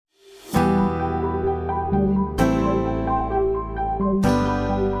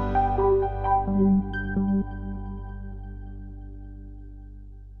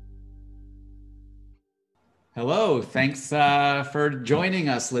Hello, thanks for joining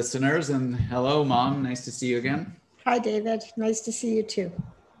us, listeners. And hello, Mom. Nice to see you again. Hi, David. Nice to see you too.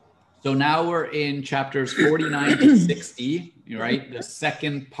 So now we're in chapters 49 to 60, right? The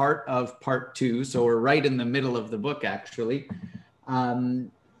second part of part two. So we're right in the middle of the book, actually. So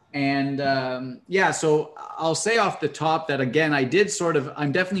I'll say off the top that, again, I'm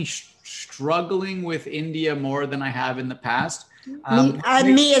definitely struggling with India more than I have in the past.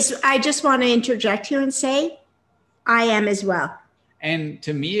 I just want to interject here and say, I am as well. And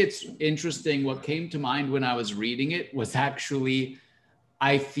to me, it's interesting. What came to mind when I was reading it was actually,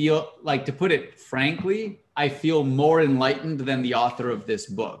 I feel like, to put it frankly, I feel more enlightened than the author of this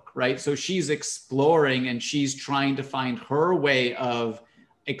book, right? So she's exploring and she's trying to find her way of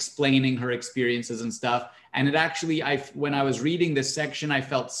explaining her experiences and stuff. And it actually, when I was reading this section, I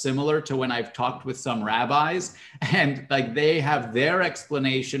felt similar to when I've talked with some rabbis, and like they have their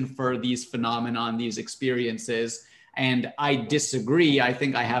explanation for these phenomenon, these experiences. And I disagree. I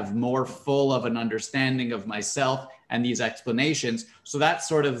think I have more full of an understanding of myself and these explanations. So that's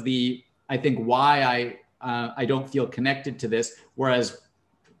sort of I think why I don't feel connected to this. Whereas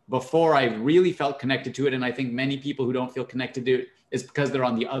before I really felt connected to it. And I think many people who don't feel connected to it is because they're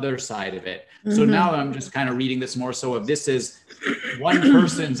on the other side of it. Mm-hmm. So now I'm just kind of reading this more so of this is one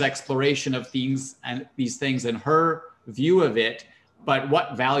person's exploration of these things and her view of it. But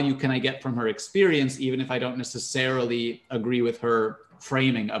what value can I get from her experience, even if I don't necessarily agree with her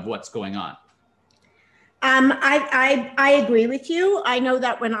framing of what's going on? I agree with you. I know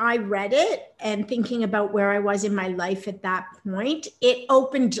that when I read it and thinking about where I was in my life at that point, it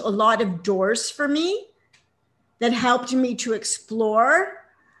opened a lot of doors for me that helped me to explore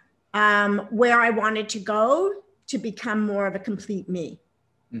where I wanted to go to become more of a complete me.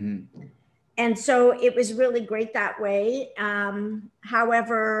 Mm-hmm. And so it was really great that way.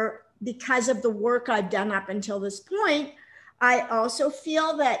 However, because of the work I've done up until this point, I also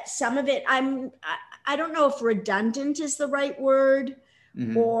feel that some of it, I don't know if redundant is the right word,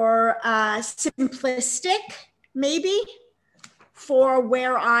 mm-hmm. or simplistic, maybe, for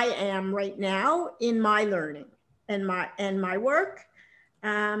where I am right now in my learning and my work.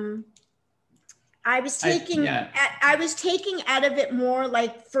 I was taking out of it more,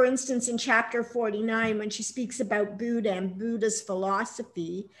 like, for instance, in chapter 49, when she speaks about Buddha and Buddha's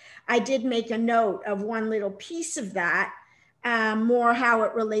philosophy, I did make a note of one little piece of that, more how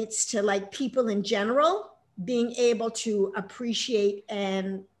it relates to, like, people in general being able to appreciate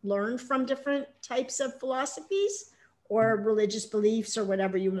and learn from different types of philosophies or religious beliefs or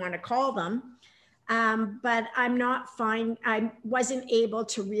whatever you want to call them. But I wasn't able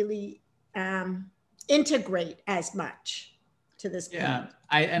to really integrate as much to this point. Yeah,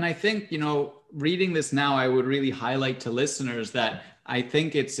 I think, reading this now, I would really highlight to listeners that I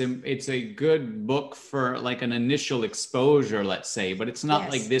think it's a good book for like an initial exposure, let's say, but it's not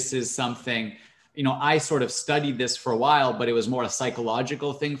like this is something, I sort of studied this for a while, but it was more a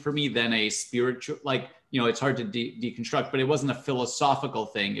psychological thing for me than a spiritual, like, it's hard to deconstruct, but it wasn't a philosophical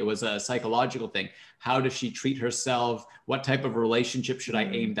thing. It was a psychological thing. How does she treat herself? What type of relationship should I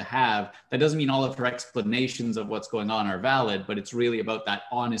aim to have? That doesn't mean all of her explanations of what's going on are valid, but it's really about that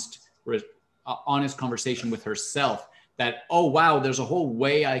honest conversation with herself that, oh, wow, there's a whole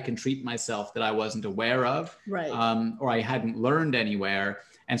way I can treat myself that I wasn't aware of, right. Or I hadn't learned anywhere.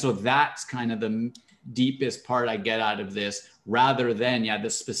 And so that's kind of the deepest part I get out of this, rather than the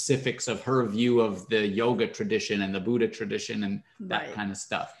specifics of her view of the yoga tradition and the Buddha tradition and that right. kind of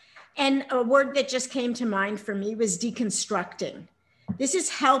stuff. And a word that just came to mind for me was deconstructing. This is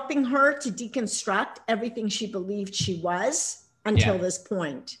helping her to deconstruct everything she believed she was until this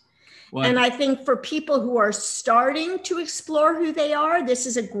point. Well, and I think for people who are starting to explore who they are, this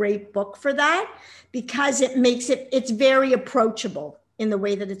is a great book for that, because it's very approachable in the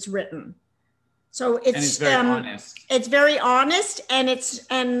way that it's written. So it's very honest. It's very honest, and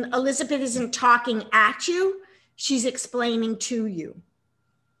Elizabeth isn't talking at you; she's explaining to you.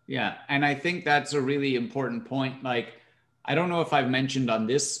 Yeah, and I think that's a really important point. Like, I don't know if I've mentioned on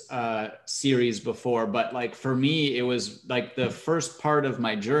this series before, but like for me, it was like the first part of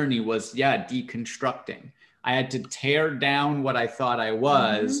my journey was deconstructing. I had to tear down what I thought I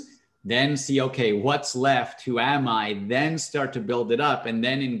was. Mm-hmm. Then see, okay, what's left? Who am I? Then start to build it up and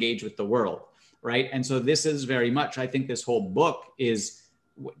then engage with the world. Right. And so this is very much, I think this whole book is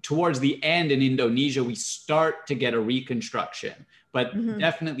towards the end in Indonesia, we start to get a reconstruction. But mm-hmm.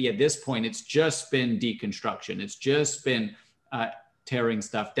 definitely at this point, it's just been deconstruction. It's just been tearing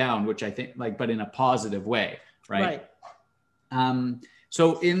stuff down, which I think but in a positive way. Right.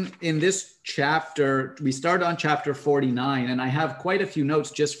 So in this chapter, we start on chapter 49, and I have quite a few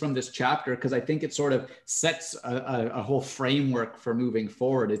notes just from this chapter because I think it sort of sets a whole framework for moving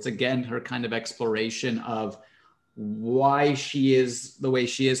forward. It's again her kind of exploration of why she is the way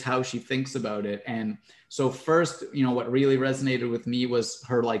she is, how she thinks about it. And so first, what really resonated with me was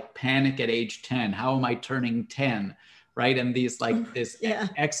her like panic at age 10. How am I turning 10? Right. And these like this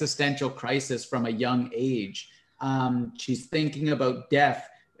existential crisis from a young age. She's thinking about death.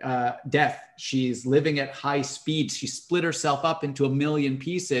 She's living at high speed. She split herself up into a million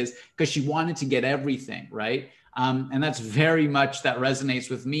pieces because she wanted to get everything. Right. And that's very much that resonates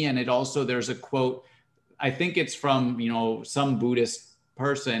with me. And it also, there's a quote, I think it's from, some Buddhist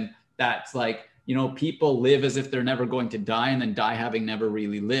person that's like, people live as if they're never going to die and then die having never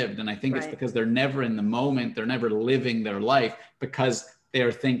really lived. And I think it's because they're never in the moment. They're never living their life because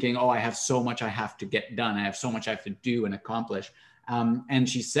they're thinking, oh, I have so much I have to get done. I have so much I have to do and accomplish. And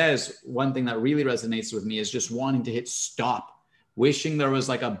she says, one thing that really resonates with me is just wanting to hit stop, wishing there was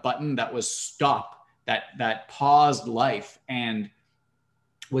like a button that was stop, that paused life. And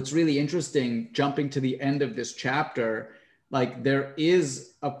what's really interesting, jumping to the end of this chapter, like there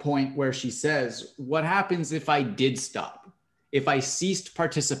is a point where she says, what happens if I did stop? If I ceased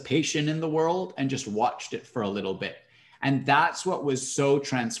participation in the world and just watched it for a little bit? And that's what was so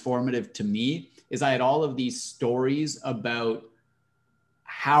transformative to me, is I had all of these stories about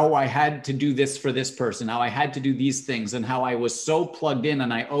how I had to do this for this person, how I had to do these things, and how I was so plugged in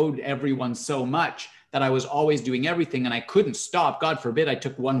and I owed everyone so much that I was always doing everything and I couldn't stop. God forbid I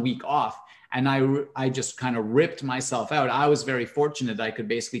took 1 week off and I just kind of ripped myself out. I was very fortunate that I could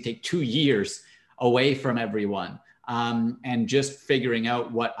basically take 2 years away from everyone and just figuring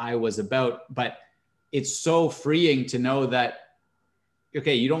out what I was about. But it's so freeing to know that,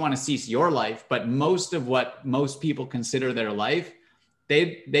 okay, you don't want to cease your life, but most of what most people consider their life,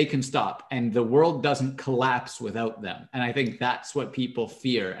 they can stop and the world doesn't collapse without them. And I think that's what people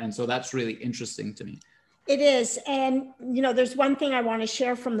fear. And so that's really interesting to me. It is. And, there's one thing I want to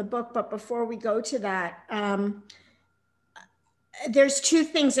share from the book, but before we go to that, there's two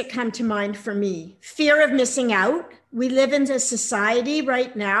things that come to mind for me. Fear of missing out. We live in a society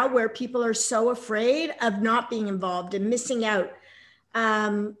right now where people are so afraid of not being involved and missing out.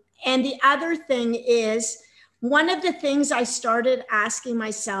 And the other thing is, one of the things I started asking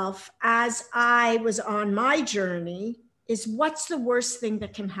myself as I was on my journey is, what's the worst thing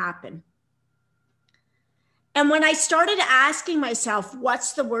that can happen? And when I started asking myself,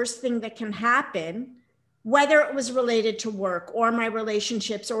 what's the worst thing that can happen, whether it was related to work or my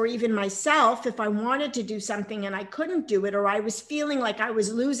relationships or even myself, if I wanted to do something and I couldn't do it, or I was feeling like I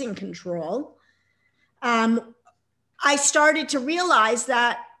was losing control, I started to realize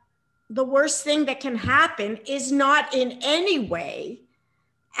that the worst thing that can happen is not in any way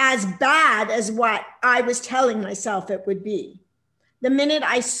as bad as what I was telling myself it would be. The minute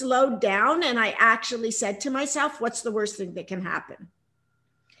I slowed down and I actually said to myself, what's the worst thing that can happen?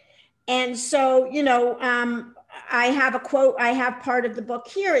 And so, I have a quote, I have part of the book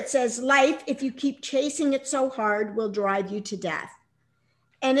here. It says, life, if you keep chasing it so hard, will drive you to death.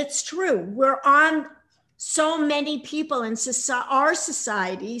 And it's true. We're on so many people in our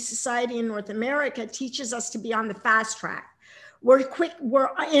society in North America teaches us to be on the fast track. We're quick, we're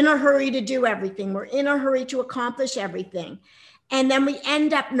in a hurry to do everything. We're in a hurry to accomplish everything. And then we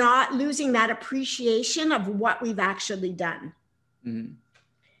end up not losing that appreciation of what we've actually done. Mm-hmm.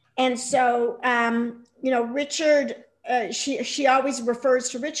 And so, Richard, she always refers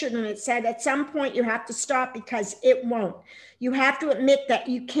to Richard, and it said, at some point you have to stop because it won't. You have to admit that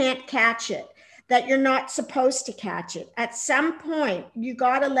you can't catch it, that you're not supposed to catch it. At some point, you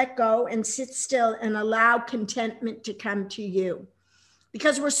got to let go and sit still and allow contentment to come to you,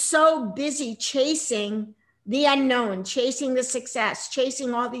 because we're so busy chasing the unknown, chasing the success,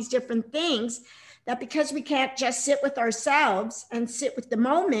 chasing all these different things, that because we can't just sit with ourselves and sit with the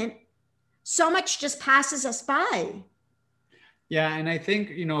moment, so much just passes us by. Yeah. And I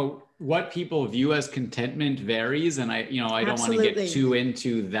think, what people view as contentment varies. And I don't want to get too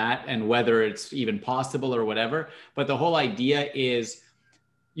into that and whether it's even possible or whatever. But the whole idea is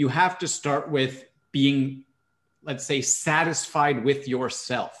you have to start with being, let's say, satisfied with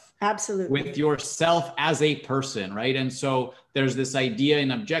yourself. Absolutely. With yourself as a person, right? And so there's this idea in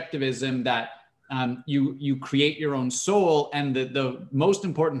objectivism that you create your own soul, and the most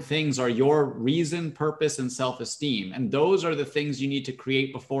important things are your reason, purpose, and self-esteem. And those are the things you need to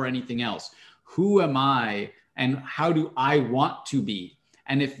create before anything else. Who am I and how do I want to be?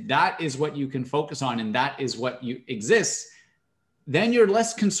 And if that is what you can focus on and that is what you exists, then you're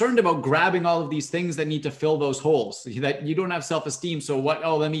less concerned about grabbing all of these things that need to fill those holes, that you don't have self-esteem. So what,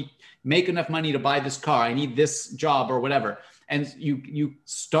 oh, let me make enough money to buy this car. I need this job or whatever. And you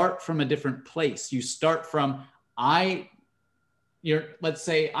start from a different place. You start from, let's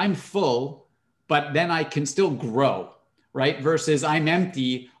say I'm full, but then I can still grow, right? Versus I'm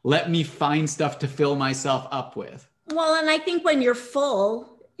empty. Let me find stuff to fill myself up with. Well, and I think when you're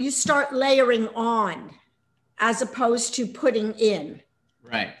full, you start layering on as opposed to putting in.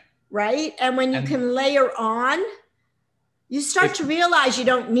 Right. Right. And when you can layer on, you start to realize you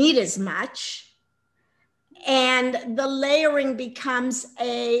don't need as much. And the layering becomes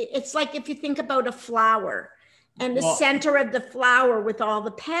it's like if you think about a flower and the center of the flower with all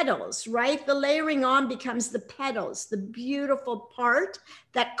the petals, right? The layering on becomes the petals, the beautiful part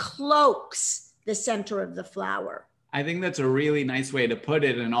that cloaks the center of the flower. I think that's a really nice way to put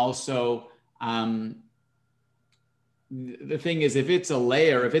it. And also, the thing is, if it's a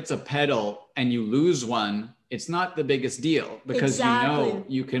layer, if it's a petal and you lose one, it's not the biggest deal because you know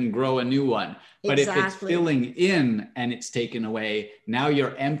you can grow a new one. But if it's filling in and it's taken away, now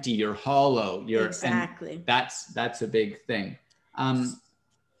you're empty, you're hollow. And that's a big thing.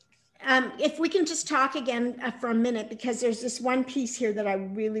 If we can just talk again for a minute, because there's this one piece here that I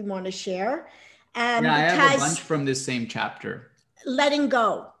really want to share. I have a bunch from this same chapter. Letting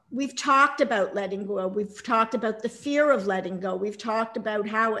go. We've talked about letting go. We've talked about the fear of letting go. We've talked about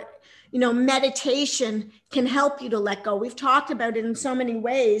how meditation can help you to let go. We've talked about it in so many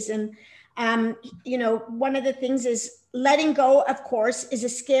ways. And, one of the things is letting go, of course, is a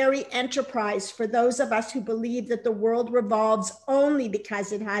scary enterprise for those of us who believe that the world revolves only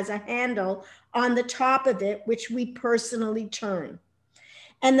because it has a handle on the top of it, which we personally turn.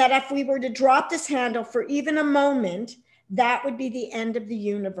 And that if we were to drop this handle for even a moment, that would be the end of the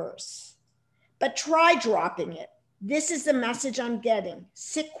universe. But try dropping it. This is the message I'm getting.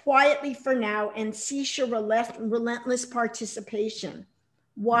 Sit quietly for now and cease your relentless participation.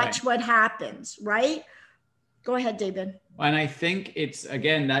 Watch what happens, right? Go ahead, David. And I think it's,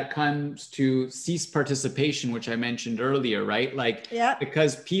 again, that comes to cease participation, which I mentioned earlier, right?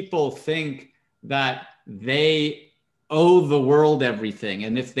 Because people think that they owe the world everything.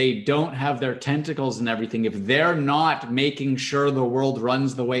 And if they don't have their tentacles and everything, if they're not making sure the world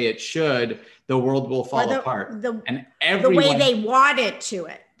runs the way it should, the world will fall apart. The way they want it to.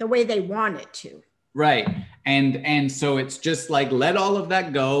 Right. And so it's just like, let all of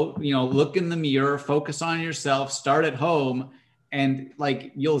that go, look in the mirror, focus on yourself, start at home. And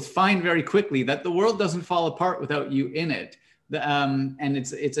you'll find very quickly that the world doesn't fall apart without you in it. And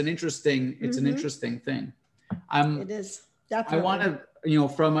it's an interesting thing. It is definitely. I want to,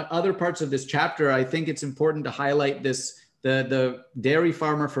 from other parts of this chapter, I think it's important to highlight the dairy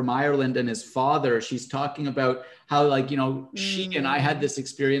farmer from Ireland and his father. She's talking about how she and I had this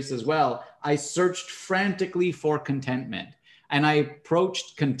experience as well. I searched frantically for contentment, and I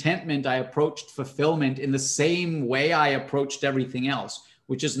approached fulfillment in the same way I approached everything else,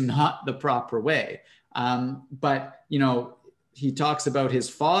 which is not the proper way. But he talks about his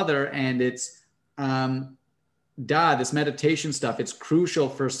father, and it's, this meditation stuff, it's crucial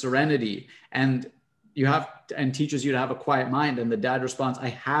for serenity, and teaches you to have a quiet mind. And the dad responds, I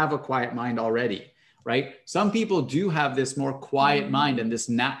have a quiet mind already, right? Some people do have this more quiet mind and this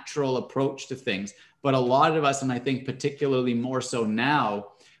natural approach to things, but a lot of us, and I think particularly more so now,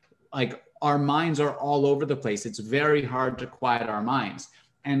 our minds are all over the place. It's very hard to quiet our minds.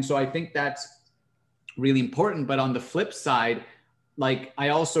 And so I think that's really important. But on the flip side, I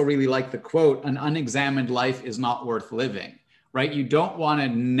also really like the quote, an unexamined life is not worth living, right? You don't want to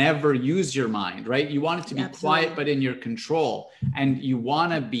never use your mind, right? You want it to be quiet, but in your control. And you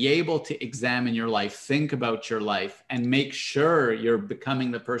want to be able to examine your life, think about your life, and make sure you're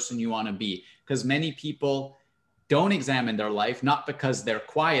becoming the person you want to be. Because many people don't examine their life, not because they're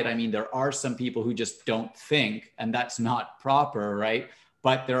quiet. I mean, there are some people who just don't think, and that's not proper, right?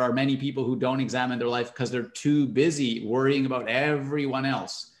 But there are many people who don't examine their life because they're too busy worrying about everyone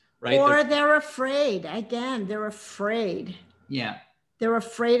else, right? Or they're afraid. Again, they're afraid. Yeah. They're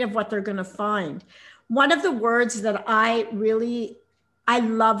afraid of what they're going to find. One of the words that I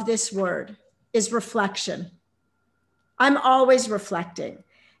love this word is reflection. I'm always reflecting.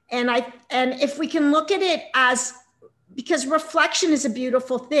 And if we can look at it because reflection is a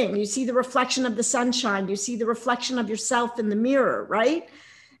beautiful thing. You see the reflection of the sunshine. You see the reflection of yourself in the mirror, right?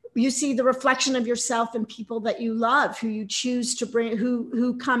 You see the reflection of yourself in people that you love, who you choose to bring,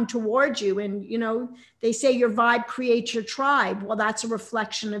 who come towards you. And, they say your vibe creates your tribe. Well, that's a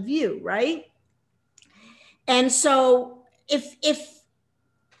reflection of you, right? And so if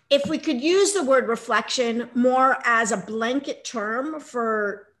if we could use the word reflection more as a blanket term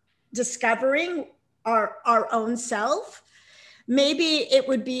for discovering our own self, maybe it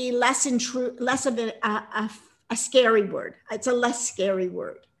would be less of a scary word. It's a less scary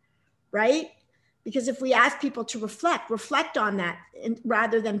word, right? Because if we ask people to reflect on that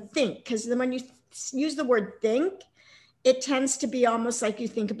rather than think, because then when you use the word think, it tends to be almost like you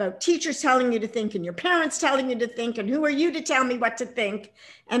think about teachers telling you to think and your parents telling you to think and who are you to tell me what to think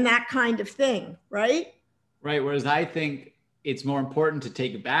and that kind of thing, right? Right. Whereas I think it's more important to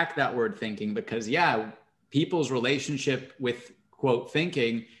take back that word thinking because, yeah, people's relationship with, quote,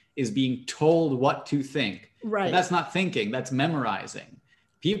 thinking is being told what to think. Right. But that's not thinking, that's memorizing.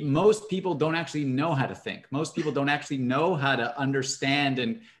 Most people don't actually know how to think. Most people don't actually know how to understand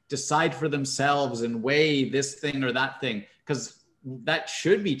and decide for themselves and weigh this thing or that thing, because that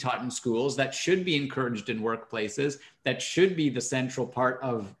should be taught in schools, that should be encouraged in workplaces, that should be the central part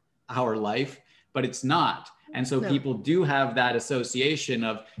of our life, but it's not. And so people do have that association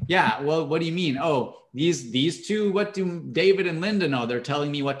of, yeah, well, what do you mean? Oh, these two, what do David and Linda know? They're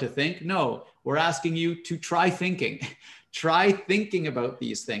telling me what to think. No, we're asking you to try thinking. Try thinking about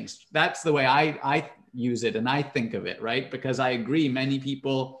these things. That's the way I use it and I think of it, right? Because I agree, many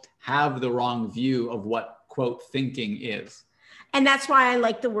people have the wrong view of what, quote, thinking is. And that's why I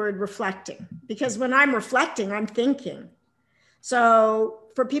like the word reflecting, because when I'm reflecting, I'm thinking. So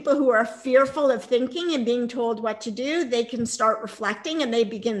for people who are fearful of thinking and being told what to do, they can start reflecting and they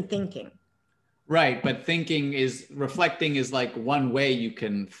begin thinking. Right. But reflecting is like one way you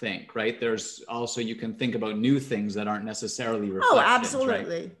can think, right? There's also, you can think about new things that aren't necessarily reflections. Oh,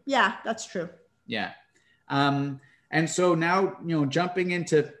 absolutely. Right? Yeah, that's true. Yeah. And so now, jumping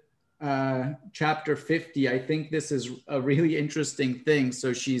into chapter 50, I think this is a really interesting thing.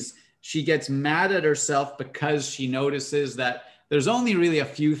 So she gets mad at herself because she notices that there's only really a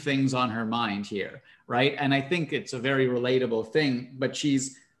few things on her mind here, right? And I think it's a very relatable thing, but she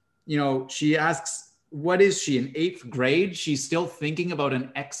asks, what is she, in 8th grade? She's still thinking about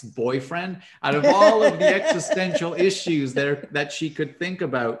an ex-boyfriend out of all of the existential issues that she could think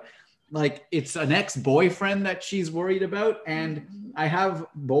about. Like, it's an ex-boyfriend that she's worried about. And I have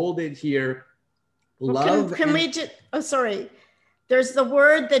bolded here, love. There's the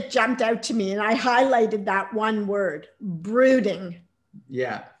word that jumped out to me and I highlighted that one word, brooding.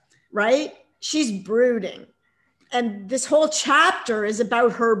 Yeah. Right? She's brooding. And this whole chapter is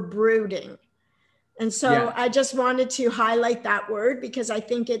about her brooding. And so I just wanted to highlight that word because I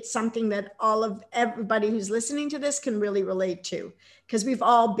think it's something that everybody who's listening to this can really relate to, because we've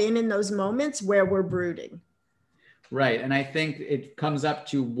all been in those moments where we're brooding. Right. And I think it comes up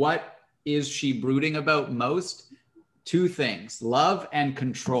to, what is she brooding about most? 2 things, love and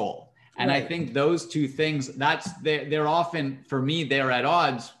control. And right. I think those 2 things, they're often, for me, they're at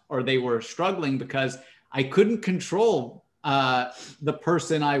odds, or they were struggling because I couldn't control the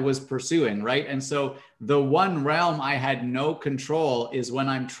person I was pursuing, right? And so the one realm I had no control is when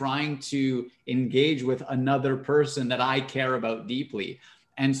I'm trying to engage with another person that I care about deeply.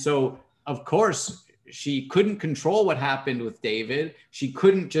 And so, of course, she couldn't control what happened with David. She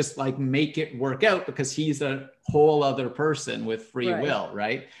couldn't just make it work out because he's a whole other person with free will,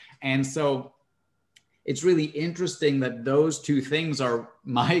 right? And so it's really interesting that those 2 things are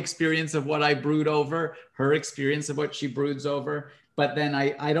my experience of what I brood over, her experience of what she broods over. But then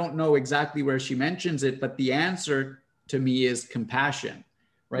I don't know exactly where she mentions it, but the answer to me is compassion,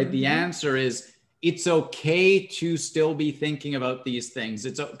 right? Mm-hmm. The answer is, it's okay to still be thinking about these things.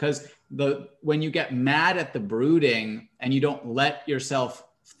 It's because when you get mad at the brooding and you don't let yourself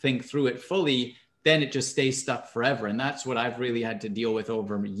think through it fully, then it just stays stuck forever. And that's what I've really had to deal with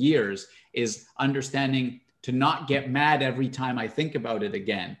over years, is understanding to not get mad every time I think about it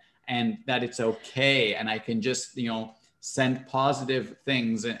again, and that it's okay. And I can just, send positive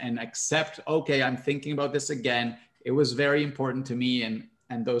things and accept, okay, I'm thinking about this again. It was very important to me, and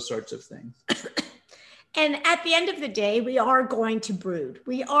those sorts of things. And at the end of the day, we are going to brood.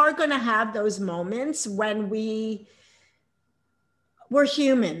 We are going to have those moments when we're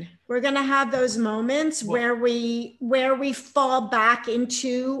human. We're going to have those moments where we fall back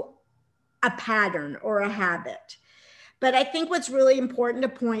into a pattern or a habit. But I think what's really important to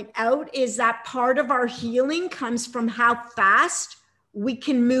point out is that part of our healing comes from how fast we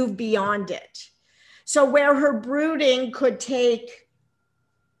can move beyond it. So where her brooding could take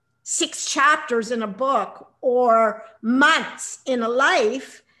 6 chapters in a book or months in a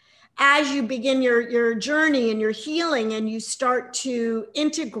life, as you begin your journey and your healing and you start to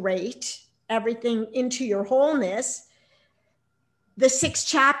integrate everything into your wholeness, the 6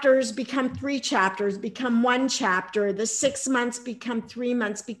 chapters become 3 chapters, become 1 chapter, the 6 months become 3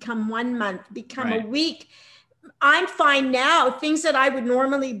 months, become 1 month, become a week. I'm fine now. Things that I would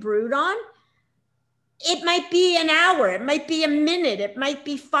normally brood on, it might be an hour, it might be a minute, it might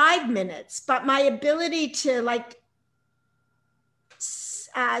be 5 minutes, but my ability to like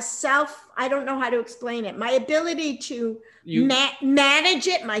I don't know how to explain it. My ability to manage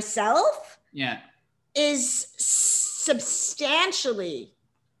it myself is substantially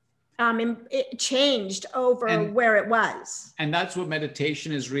it changed over where it was. And that's what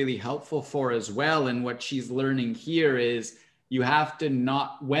meditation is really helpful for as well. And what she's learning here is you have to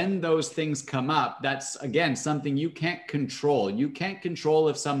not, when those things come up, that's again, something you can't control. You can't control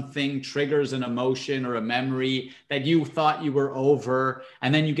if something triggers an emotion or a memory that you thought you were over,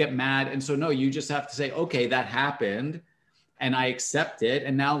 and then you get mad. And so, no, you just have to say, okay, that happened and I accept it.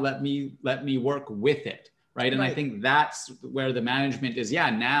 And now let me work with it. Right. And I think that's where the management is. Yeah,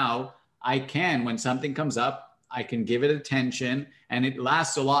 now I can, when something comes up, I can give it attention, and it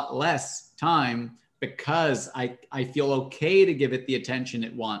lasts a lot less time because I feel okay to give it the attention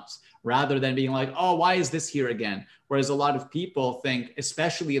it wants, rather than being like, oh, why is this here again? Whereas a lot of people think,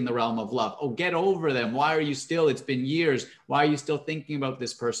 especially in the realm of love, oh, get over them. Why are you still, it's been years. Why are you still thinking about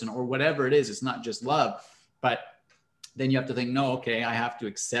this person, or whatever it is? It's not just love. But then you have to think, no, okay, I have to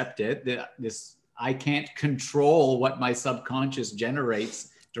accept it. I can't control what my subconscious generates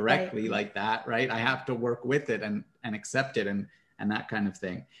directly like that, right? I have to work with it and accept it and that kind of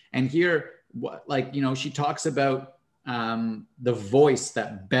thing. And here, she talks about the voice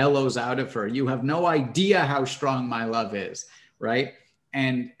that bellows out of her. You have no idea how strong my love is, right?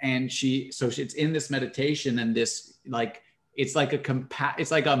 And it's in this meditation, and this it's like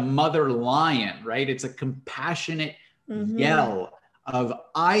a mother lion, right? It's a compassionate yell of,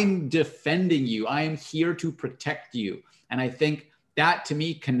 I'm defending you. I am here to protect you. And I think that to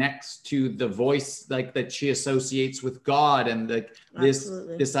me connects to the voice that she associates with God, and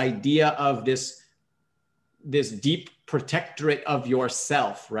this idea of this deep protectorate of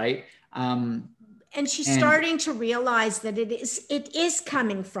yourself, right? And she's starting to realize that it is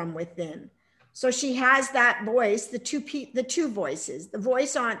coming from within. So she has that voice, the two voices, the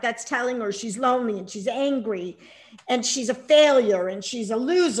voice that's telling her she's lonely and she's angry and she's a failure and she's a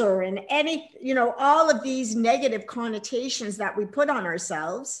loser and all of these negative connotations that we put on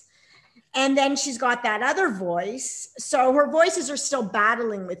ourselves. And then she's got that other voice. So her voices are still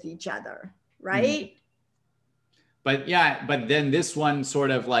battling with each other, right? But then this one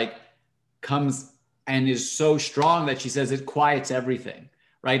sort of comes and is so strong that she says it quiets everything.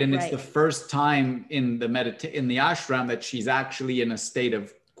 Right. And it's the first time in the ashram that she's actually in a state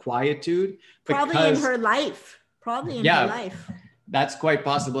of quietude. Probably in her life. That's quite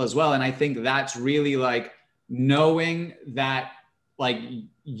possible as well. And I think that's really knowing that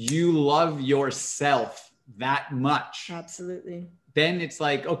you love yourself that much. Absolutely. Then it's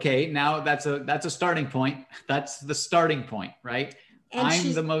okay, now that's a starting point. That's the starting point, right? And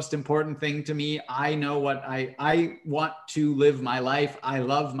I'm the most important thing to me. I know what I want to live my life. I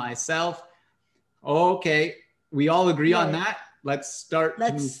love myself. Okay, we all agree on that. Let's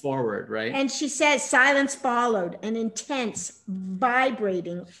move forward, right? And she says, silence followed, an intense,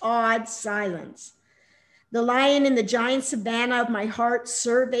 vibrating, odd silence. The lion in the giant savanna of my heart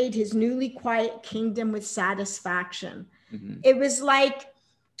surveyed his newly quiet kingdom with satisfaction. It was like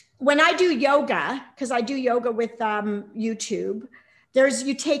when I do yoga, because I do yoga with YouTube,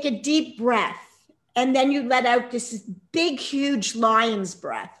 you take a deep breath and then you let out this big, huge lion's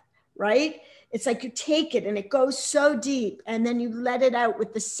breath, right? It's like you take it and it goes so deep and then you let it out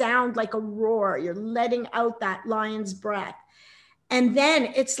with the sound like a roar. You're letting out that lion's breath. And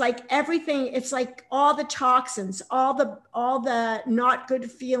then it's like everything, it's like all the toxins, all the not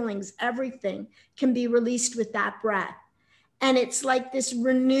good feelings, everything can be released with that breath. And it's like this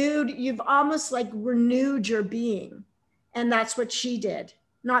you've almost renewed your being. And that's what she did,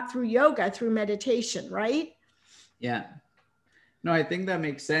 not through yoga, through meditation, right? Yeah. No, I think that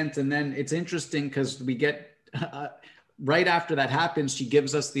makes sense. And then it's interesting because we get, right after that happens, she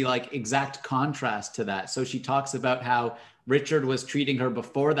gives us the exact contrast to that. So she talks about how Richard was treating her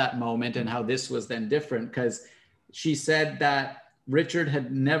before that moment and how this was then different, because she said that Richard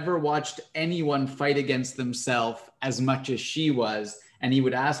had never watched anyone fight against themselves as much as she was. And he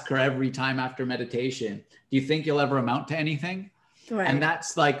would ask her every time after meditation, do you think you'll ever amount to anything? Right. And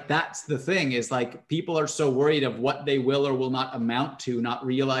that's the thing is people are so worried of what they will or will not amount to, not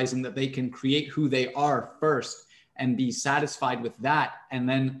realizing that they can create who they are first and be satisfied with that. And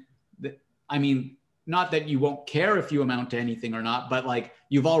then, not that you won't care if you amount to anything or not, but like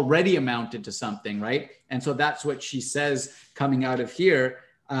you've already amounted to something, right? And so that's what she says coming out of here.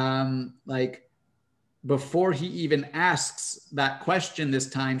 Like before he even asks that question this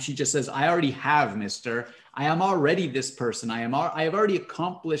time, she just says, I already have, mister. I am already this person. I have already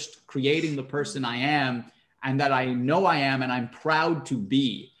accomplished creating the person I am, and that I know I am, and I'm proud to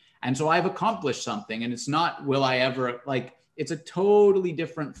be. And so I've accomplished something, and it's not, will I ever, like, it's a totally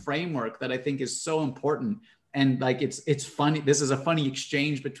different framework that I think is so important. And like, it's funny. This is a funny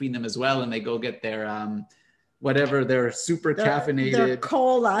exchange between them as well. And they go get their, whatever, their super caffeinated their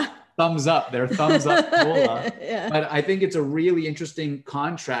cola. Their thumbs up cola. Yeah. But I think it's a really interesting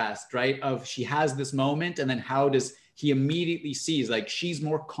contrast, right? Of she has this moment, and then how does he immediately sees, like, she's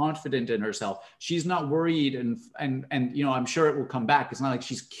more confident in herself. She's not worried, and you know, I'm sure it will come back. It's not like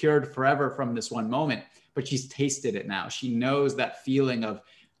she's cured forever from this one moment, but she's tasted it now. She knows that feeling of,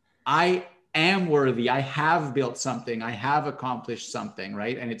 I am worthy. I have built something. I have accomplished something,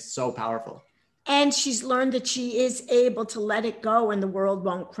 right? And it's so powerful. And she's learned that she is able to let it go and the world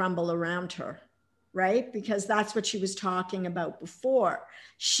won't crumble around her, right? Because that's what she was talking about before.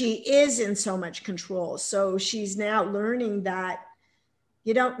 She is in so much control. So she's now learning that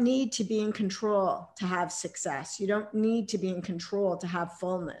you don't need to be in control to have success. You don't need to be in control to have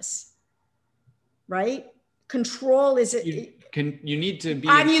fullness, right? Control is it. You need to be.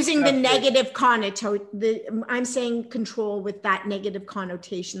 I'm using the negative connotation. I'm saying control with that negative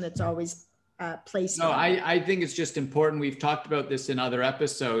connotation that's always placed. No, I think it's just important. We've talked about this in other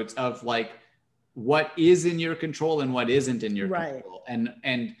episodes of like what is in your control and what isn't in your control.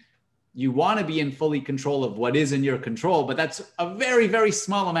 And you want to be in fully control of what is in your control, but that's a very, very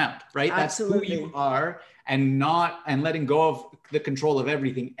small amount, right? Absolutely. That's who you are, and letting go of the control of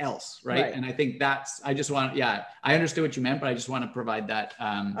everything else, right? And I think I understood what you meant, but I just want to provide that.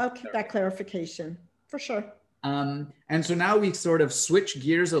 That clarification for sure. And so now we sort of switch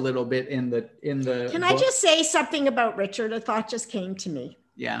gears a little bit in the. Can I just say something about Richard? A thought just came to me.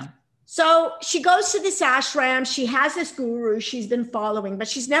 Yeah. So she goes to this ashram. She has this guru she's been following, but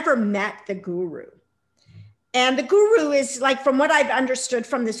she's never met the guru. And the guru is like, from what I've understood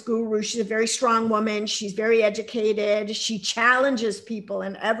from this guru, she's a very strong woman. She's very educated. She challenges people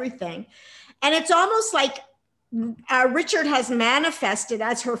and everything. And it's almost like Richard has manifested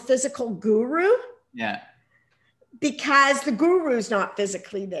as her physical guru. Yeah. Because the guru's not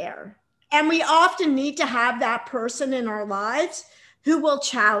physically there. And we often need to have that person in our lives who will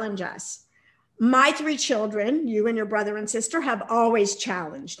challenge us. My 3 children, you and your brother and sister, have always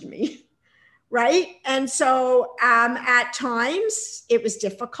challenged me, right? And so at times it was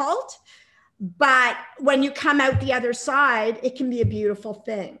difficult, but when you come out the other side, it can be a beautiful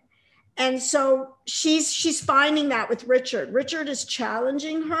thing. And so she's finding that with Richard. Richard is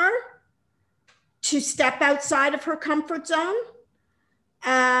challenging her to step outside of her comfort zone.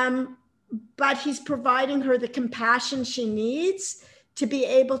 But he's providing her the compassion she needs to be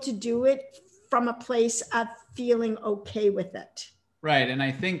able to do it from a place of feeling okay with it. Right. And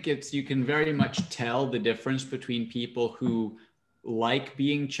I think you can very much tell the difference between people who like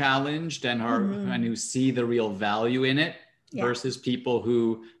being challenged and and who see the real value in it versus people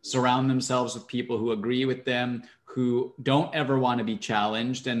who surround themselves with people who agree with them, who don't ever want to be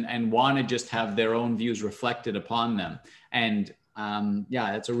challenged and want to just have their own views reflected upon them. And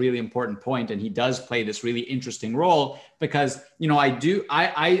that's a really important point. And he does play this really interesting role because, you know,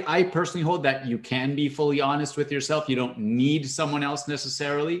 I personally hold that you can be fully honest with yourself. You don't need someone else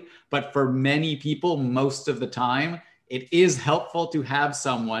necessarily, but for many people, most of the time, it is helpful to have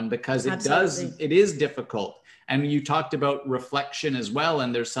someone because it is difficult. And you talked about reflection as well.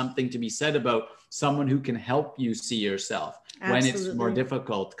 And there's something to be said about someone who can help you see yourself when it's more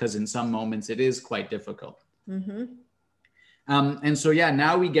difficult, because in some moments it is quite difficult. Mm-hmm. And so,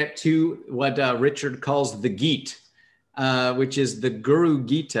 now we get to what Richard calls the Geet, which is the Guru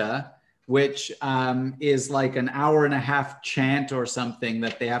Gita, which is like an 1.5-hour chant or something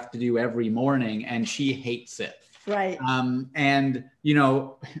that they have to do every morning. And she hates it. Right. And, you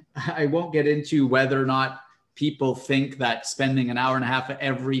know, I won't get into whether or not people think that spending 1.5 hours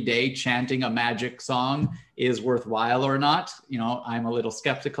every day chanting a magic song is worthwhile or not. You know, I'm a little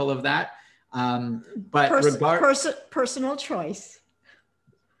skeptical of that. But personal choice.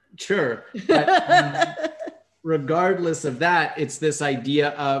 Sure. But regardless of that, it's this idea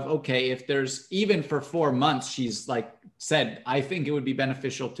of, okay, if there's, even for 4 months, she's like said, I think it would be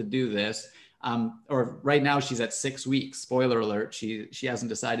beneficial to do this. Or right now she's at 6 weeks, spoiler alert. She hasn't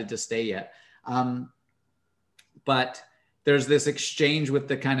decided to stay yet. But there's this exchange with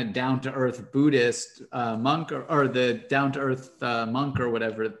the kind of down-to-earth Buddhist monk or the down-to-earth monk or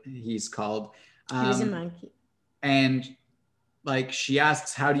whatever he's called. He was a monkey. And like she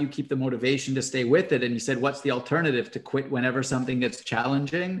asks, how do you keep the motivation to stay with it? And you said, what's the alternative? To quit whenever something gets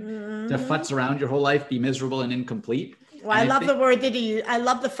challenging, to futz around your whole life, be miserable and incomplete. Well, I love the word that I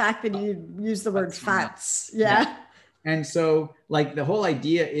love the fact that you use the word futz. Yeah. And so like the whole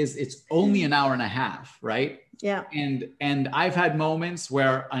idea is it's only an hour and a half, right? Yeah. And I've had moments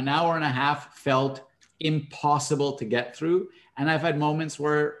where an hour and a half felt impossible to get through. And I've had moments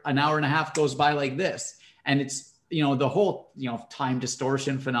where an hour and a half goes by like this. And it's, the whole, time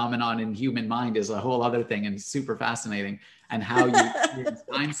distortion phenomenon in human mind is a whole other thing and super fascinating, and how you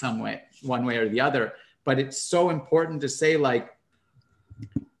experience time one way or the other. But it's so important to say like,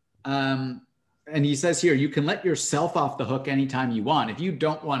 and he says here, you can let yourself off the hook anytime you want. If you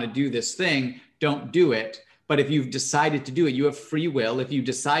don't want to do this thing, don't do it. But if you've decided to do it, you have free will. If you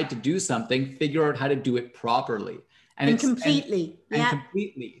decide to do something, figure out how to do it properly. And completely. And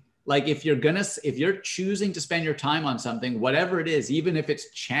completely. Like if you're choosing to spend your time on something, whatever it is, even if it's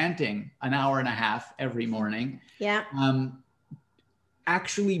chanting an hour and a half every morning,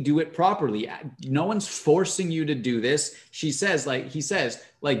 actually do it properly. No one's forcing you to do this. He says,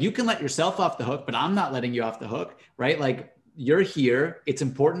 you can let yourself off the hook, but I'm not letting you off the hook, right? Like you're here. It's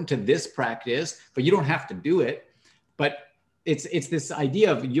important to this practice, but you don't have to do it. But it's this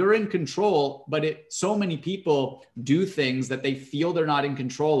idea of you're in control, but so many people do things that they feel they're not in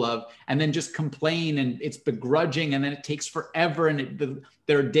control of, and then just complain, and it's begrudging, and then it takes forever, and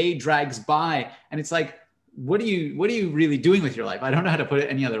their day drags by, and it's like, what are you really doing with your life? I don't know how to put it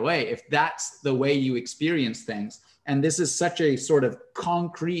any other way. If that's the way you experience things, and this is such a sort of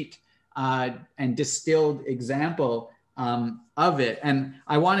concrete and distilled example of it. And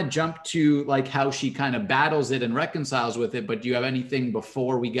I want to jump to like how she kind of battles it and reconciles with it. But do you have anything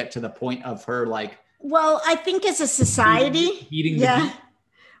before we get to the point of her like? Well, I think as a society,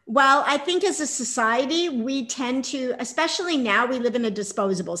 well, I think as a society, we tend to, especially now, we live in a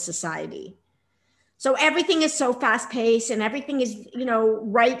disposable society. So everything is so fast paced and everything is,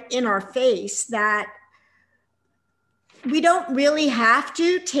 right in our face that we don't really have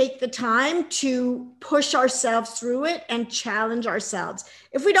to take the time to push ourselves through it and challenge ourselves.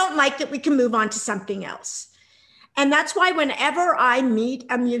 If we don't like it, we can move on to something else. And that's why whenever I meet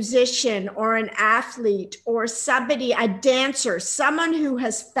a musician or an athlete or somebody, a dancer, someone who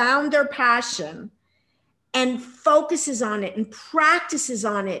has found their passion and focuses on it and practices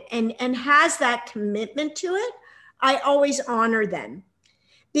on it and has that commitment to it, I always honor them.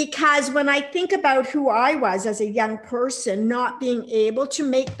 Because when I think about who I was as a young person, not being able to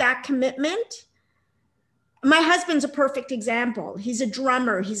make that commitment, my husband's a perfect example. He's a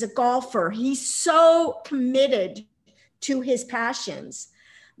drummer, he's a golfer. He's so committed to his passions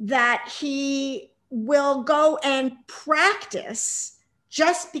that he will go and practice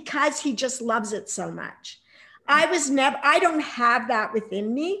just because he just loves it so much. I don't have that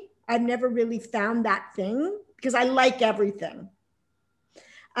within me. I've never really found that thing because I like everything.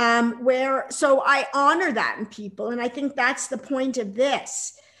 So I honor that in people. And I think that's the point of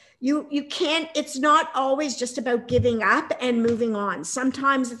this. You can't, it's not always just about giving up and moving on.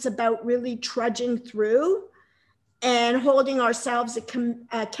 Sometimes it's about really trudging through and holding ourselves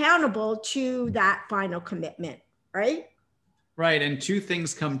accountable to that final commitment, right? Right. And two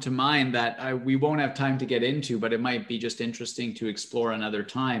things come to mind that we won't have time to get into, but it might be just interesting to explore another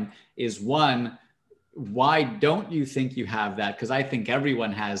time is one, why don't you think you have that? Because I think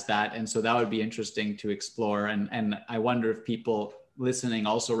everyone has that. And so that would be interesting to explore. And I wonder if people listening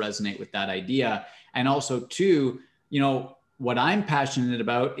also resonate with that idea. And also two, what I'm passionate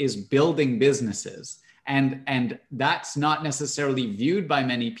about is building businesses. And that's not necessarily viewed by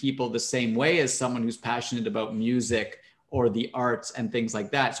many people the same way as someone who's passionate about music or the arts and things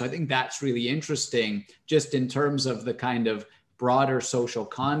like that. So I think that's really interesting just in terms of the kind of broader social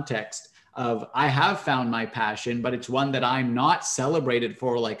context of I have found my passion, but it's one that I'm not celebrated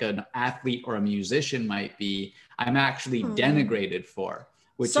for like an athlete or a musician might be. I'm actually denigrated for,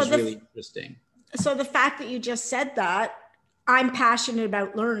 which is really interesting. So the fact that you just said that, I'm passionate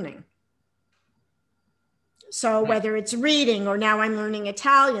about learning. So whether it's reading or now I'm learning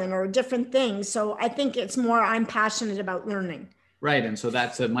Italian or different things. So I think it's more I'm passionate about learning. Right. And so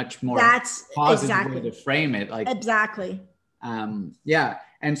that's a much more positive way to frame it. Like exactly. Yeah.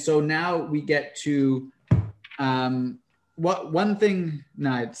 And so now we get to so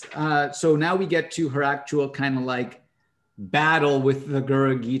now we get to her actual kind of like battle with the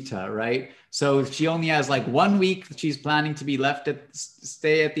Gurukh Gita, right? So she only has like 1 week. She's planning to be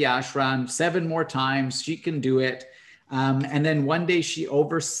stay at the ashram 7 more times. She can do it. And then one day she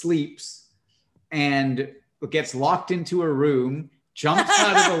oversleeps and gets locked into a room jumps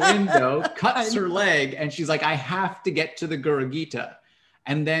out of the window, cuts her leg, and she's like, I have to get to the Gurra Gita.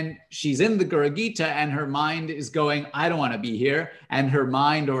 And then she's in the Gurra Gita and her mind is going, I don't want to be here. And her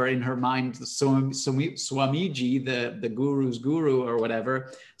mind, or in her mind, Swamiji, the guru's guru or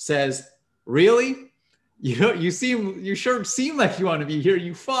whatever, says, really? You sure seem like you want to be here.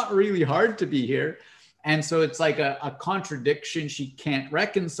 You fought really hard to be here. And so it's like a contradiction she can't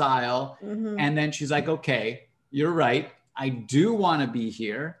reconcile. Mm-hmm. And then she's like, okay, you're right. I do want to be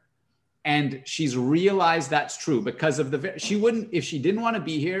here. And she's realized that's true because of she wouldn't, if she didn't want to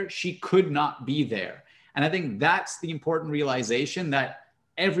be here, she could not be there. And I think that's the important realization that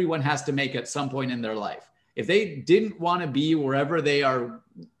everyone has to make at some point in their life. If they didn't want to be wherever they are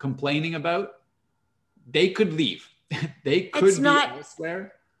complaining about, they could leave. They could be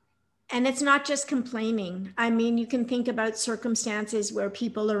elsewhere. And it's not just complaining. I mean, you can think about circumstances where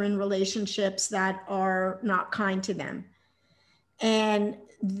people are in relationships that are not kind to them. And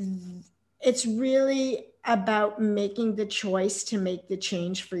it's really about making the choice to make the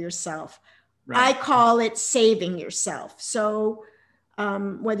change for yourself. Right. I call it saving yourself. So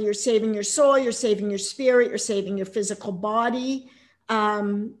whether you're saving your soul, you're saving your spirit, you're saving your physical body,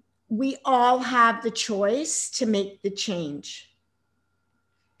 we all have the choice to make the change.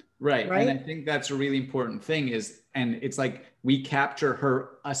 Right. And I think that's a really important thing and it's like we capture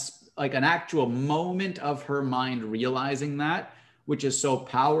like an actual moment of her mind realizing that, which is so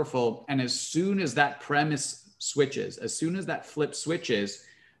powerful. And as soon as that premise switches, as soon as that flip switches,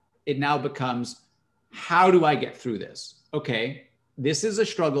 it now becomes, how do I get through this? Okay, this is a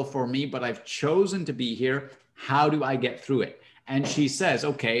struggle for me, but I've chosen to be here. How do I get through it? And she says,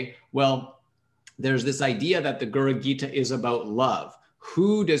 okay, well, there's this idea that the Gurra Gita is about love.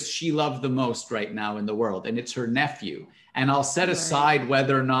 Who does she love the most right now in the world? And it's her nephew. And I'll set aside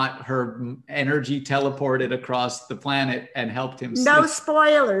whether or not her energy teleported across the planet and helped him sleep. No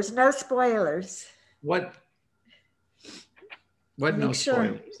spoilers. What no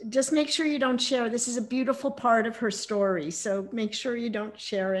spoilers? Just make sure you don't share. This is a beautiful part of her story. So make sure you don't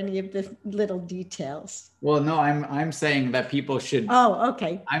share any of the little details. Well, no, I'm saying that people should. Oh,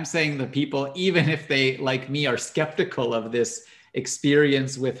 okay. I'm saying that people, even if they, like me, are skeptical of this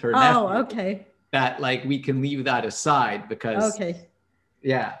experience with her nephew. Oh, okay. That like we can leave that aside because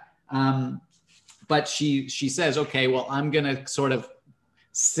yeah. But she says, okay, well, I'm gonna sort of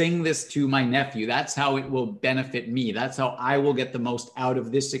sing this to my nephew. That's how it will benefit me. That's how I will get the most out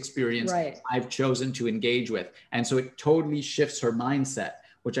of this experience I've chosen to engage with. And so it totally shifts her mindset,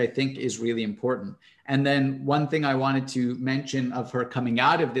 which I think is really important. And then one thing I wanted to mention of her coming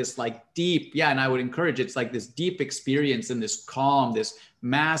out of this like deep, and I would encourage, it's like this deep experience and this calm, this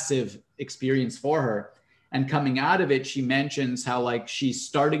massive experience for her. And coming out of it, she mentions how like she's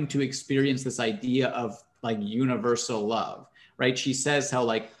starting to experience this idea of like universal love, right? She says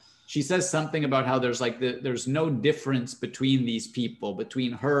something about how there's like there's no difference between these people,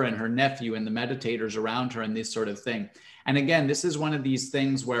 between her and her nephew and the meditators around her and this sort of thing. And again, this is one of these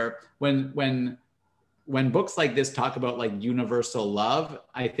things where when books like this talk about like universal love,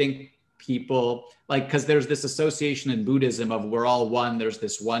 I think people like, because there's this association in Buddhism of we're all one, there's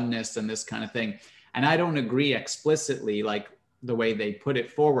this oneness and this kind of thing. And I don't agree explicitly like the way they put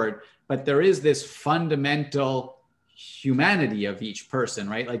it forward, but there is this fundamental humanity of each person,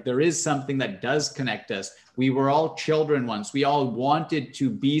 right? Like there is something that does connect us. We were all children once. We all wanted to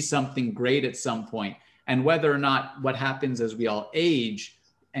be something great at some point. And whether or not what happens as we all age,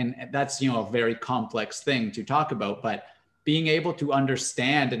 and that's, a very complex thing to talk about, but being able to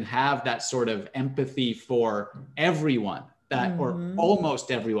understand and have that sort of empathy for everyone or almost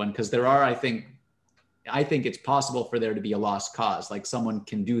everyone, because there are, I think it's possible for there to be a lost cause. Like someone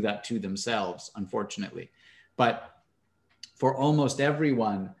can do that to themselves, unfortunately. But for almost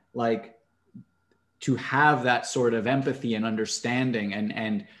everyone, like to have that sort of empathy and understanding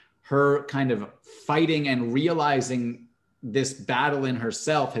and her kind of fighting and realizing this battle in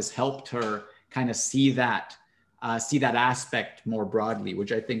herself has helped her kind of see that aspect more broadly,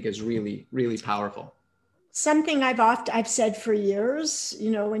 which I think is really, really powerful. Something I've said for years,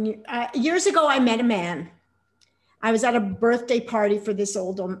 years ago, I met a man. I was at a birthday party for this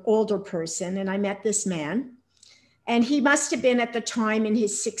older person, and I met this man. And he must have been at the time in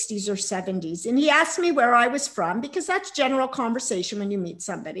his 60s or 70s. And he asked me where I was from, because that's general conversation when you meet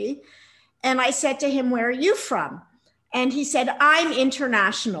somebody. And I said to him, where are you from? And he said, I'm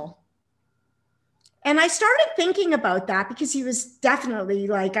international. And I started thinking about that because he was definitely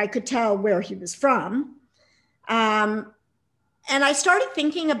like, I could tell where he was from. And I started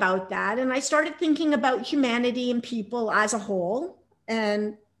thinking about that. And I started thinking about humanity and people as a whole.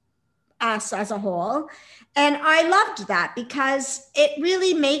 And us as a whole. And I loved that because it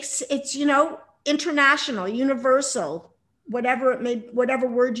really makes it's, international, universal, whatever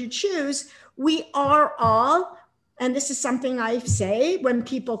word you choose. We are all, and this is something I say when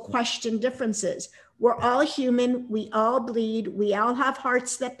people question differences, we're all human. We all bleed. We all have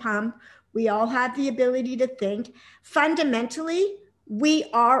hearts that pump. We all have the ability to think. Fundamentally, we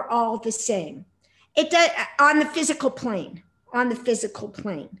are all the same. It does on the physical plane.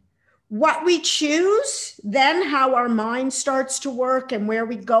 What we choose, then how our mind starts to work and where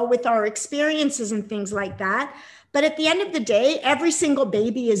we go with our experiences and things like that. But at the end of the day, every single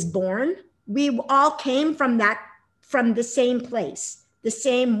baby is born. We all came from the same place, the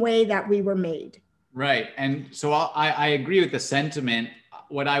same way that we were made. Right. And so I agree with the sentiment.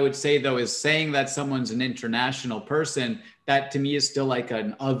 What I would say, though, is saying that someone's an international person, that to me is still like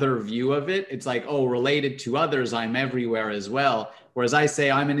an other view of it. It's like, oh, related to others, I'm everywhere as well. Whereas I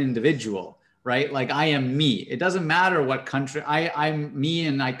say I'm an individual, right? Like I am me. It doesn't matter what country I'm me,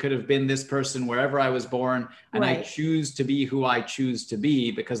 and I could have been this person wherever I was born. And right. I choose to be who I choose to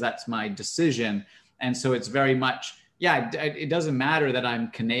be because that's my decision. And so it's very much, it doesn't matter that I'm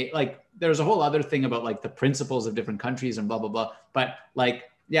Canadian. Like there's a whole other thing about like the principles of different countries and blah, blah, blah. But like,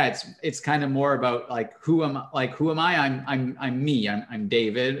 it's kind of more about like, who am I? I'm me, I'm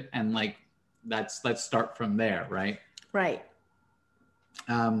David. And like, let's start from there. Right. Right.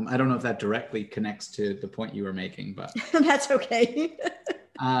 I don't know if that directly connects to the point you were making, but that's okay.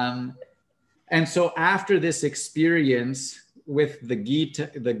 And so after this experience with the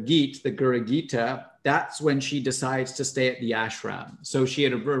Gita, Gita, that's when she decides to stay at the ashram. So she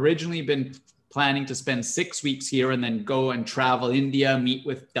had originally been planning to spend 6 weeks here and then go and travel India, meet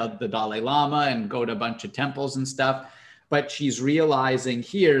with the Dalai Lama and go to a bunch of temples and stuff. But she's realizing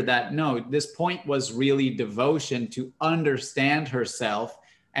here that no, this point was really devotion to understand herself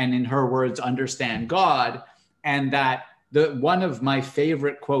and, in her words, understand God. And that one of my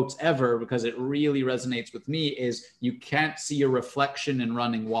favorite quotes ever, because it really resonates with me, is you can't see a reflection in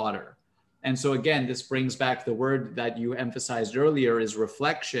running water. And so again, this brings back the word that you emphasized earlier is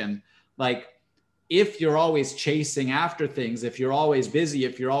reflection. Like if you're always chasing after things, if you're always busy,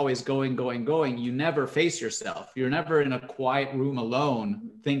 if you're always going, you never face yourself. You're never in a quiet room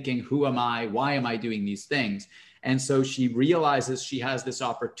alone thinking, who am I? Why am I doing these things? And so she realizes she has this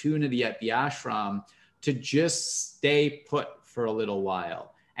opportunity at the ashram to just stay put for a little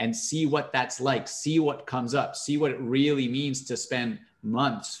while and see what that's like, see what comes up, see what it really means to spend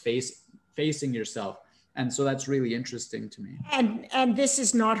months facing yourself. And so that's really interesting to me. And this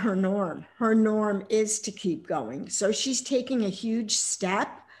is not her norm. Her norm is to keep going. So she's taking a huge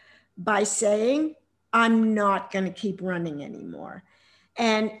step by saying, I'm not going to keep running anymore.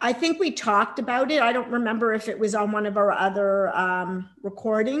 And I think we talked about it. I don't remember if it was on one of our other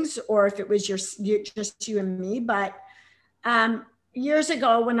recordings or if it was just you and me. But years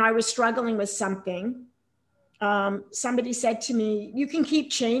ago when I was struggling with something, somebody said to me, you can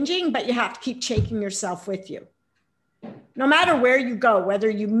keep changing, but you have to keep taking yourself with you. No matter where you go, whether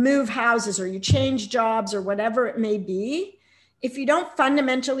you move houses or you change jobs or whatever it may be, if you don't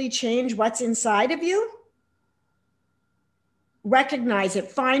fundamentally change what's inside of you, recognize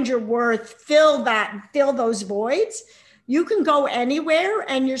it, find your worth, fill those voids, you can go anywhere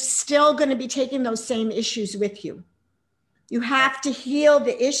and you're still going to be taking those same issues with you. You have to heal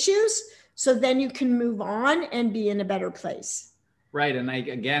the issues so then you can move on and be in a better place. Right. And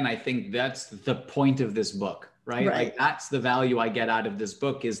I think that's the point of this book, right? Like that's the value I get out of this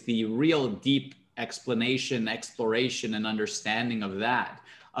book is the real deep exploration, exploration, and understanding of that,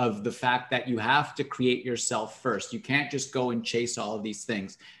 of the fact that you have to create yourself first. You can't just go and chase all of these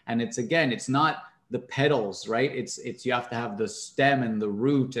things. And it's not the petals, right? It's you have to have the stem and the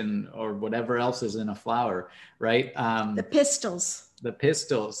root or whatever else is in a flower, right? The pistils.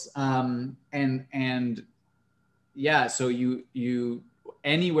 So you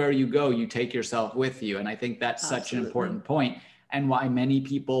anywhere you go, you take yourself with you. And I think that's such an important point, and why many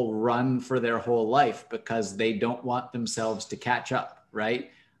people run for their whole life, because they don't want themselves to catch up,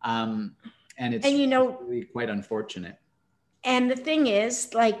 right? And it's really quite unfortunate. And the thing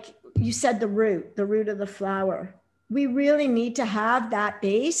is, like you said, the root of the flower, we really need to have that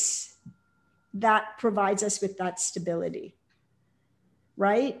base that provides us with that stability.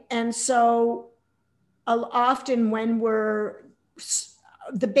 Right. And so often when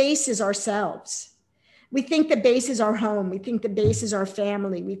the base is ourselves, we think the base is our home. We think the base is our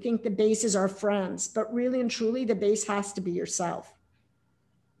family. We think the base is our friends, but really and truly the base has to be yourself,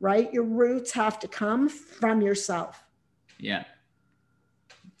 right? Your roots have to come from yourself. Yeah.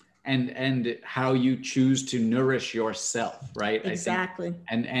 and how you choose to nourish yourself, right? Exactly.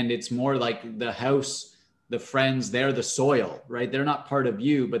 I think, and it's more like the house, the friends, they're the soil, right? They're not part of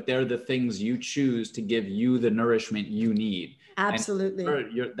you, but they're the things you choose to give you the nourishment you need. Absolutely.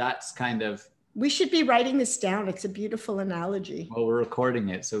 That's kind of. We should be writing this down. It's a beautiful analogy. Well, we're recording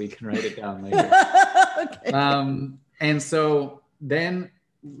it, so we can write it down later. Okay. And so then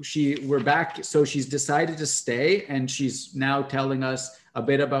we're back. So she's decided to stay, and she's now telling us a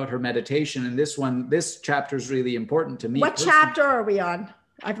bit about her meditation. And this chapter is really important to me. What chapter are we on?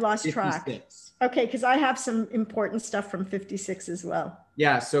 I've lost 56. Track. Okay, because I have some important stuff from 56 as well.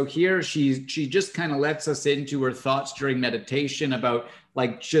 Yeah, so here she just kind of lets us into her thoughts during meditation about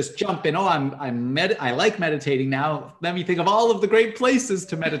like just jumping. Oh, I like meditating now. Let me think of all of the great places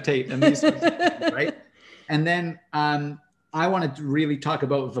to meditate and these things, right? And then I wanted to really talk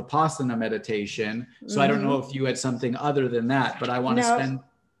about Vipassana meditation. So I don't know if you had something other than that, but I want to spend.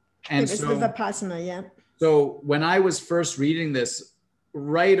 And it was the Vipassana, yeah. So when I was first reading this,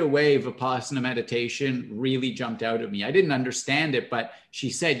 right away, Vipassana meditation really jumped out at me. I didn't understand it, but she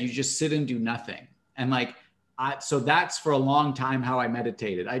said, you just sit and do nothing. And so that's for a long time how I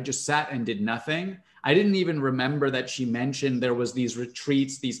meditated. I just sat and did nothing. I didn't even remember that she mentioned there was these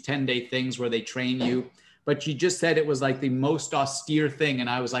retreats, these 10-day things where they train you, but she just said it was like the most austere thing. And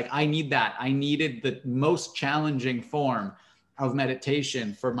I was like, I need that. I needed the most challenging form of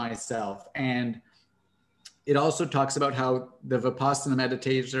meditation for myself. And it also talks about how the Vipassana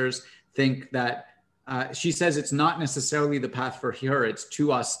meditators think that she says it's not necessarily the path for her. It's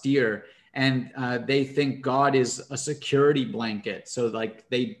too austere. And they think God is a security blanket. So like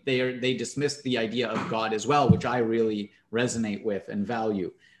they dismiss the idea of God as well, which I really resonate with and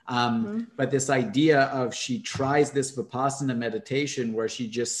value. But this idea of she tries this Vipassana meditation where she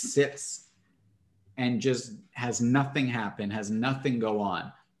just sits and just has nothing happen, has nothing go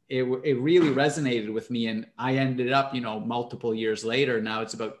on. It really resonated with me. And I ended up, multiple years later, now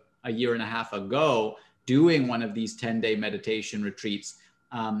it's about a year and a half ago, doing one of these 10-day meditation retreats.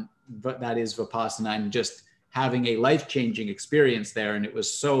 But that is Vipassana, and just having a life-changing experience there. And it was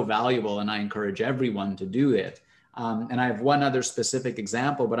so valuable, and I encourage everyone to do it. And I have one other specific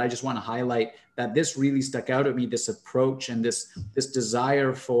example, but I just want to highlight that this really stuck out at me, this approach and this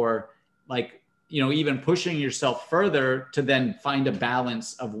desire for even pushing yourself further to then find a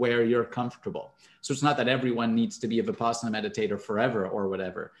balance of where you're comfortable. So it's not that everyone needs to be a Vipassana meditator forever or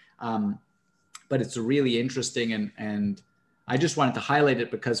whatever. But it's really interesting. And I just wanted to highlight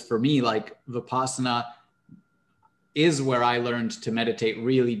it because for me, like Vipassana is where I learned to meditate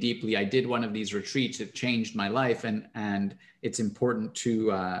really deeply. I did one of these retreats. It changed my life. And it's important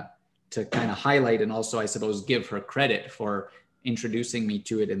to kind of highlight and also, I suppose, give her credit for introducing me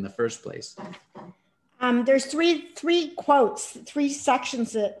to it in the first place. There's three quotes, three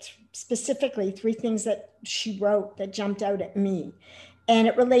sections that specifically, three things that she wrote that jumped out at me. And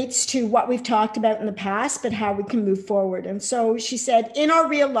it relates to what we've talked about in the past, but how we can move forward. And so she said, in our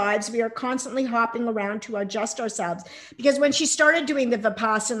real lives, we are constantly hopping around to adjust ourselves. Because when she started doing the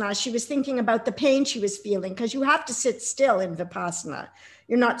Vipassana, she was thinking about the pain she was feeling, because you have to sit still in Vipassana.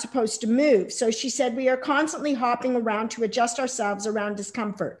 You're not supposed to move. So she said, we are constantly hopping around to adjust ourselves around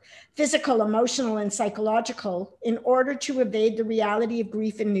discomfort, physical, emotional, and psychological, in order to evade the reality of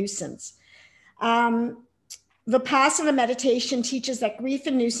grief and nuisance. Vipassana meditation teaches that grief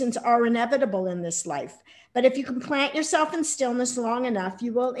and nuisance are inevitable in this life. But if you can plant yourself in stillness long enough,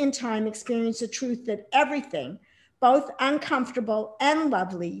 you will in time experience the truth that everything, both uncomfortable and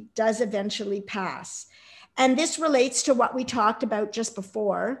lovely, does eventually pass. And this relates to what we talked about just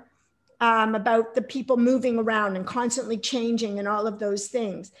before, about the people moving around and constantly changing and all of those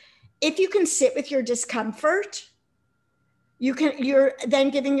things. If you can sit with your discomfort, you're then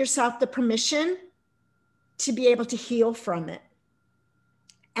giving yourself the permission to be able to heal from it.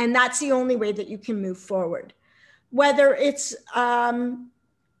 And that's the only way that you can move forward. Whether it's, some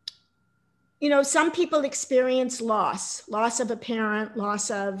people experience loss of a parent, loss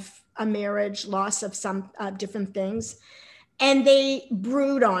of a marriage, loss of some different things, and they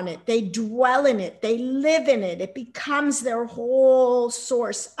brood on it. They dwell in it. They live in it. It becomes their whole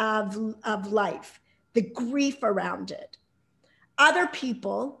source of life, the grief around it. Other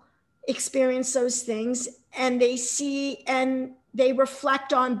people experience those things and they see and they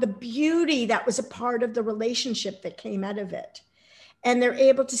reflect on the beauty that was a part of the relationship that came out of it. And they're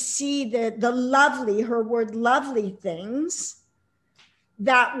able to see the lovely, her word, lovely things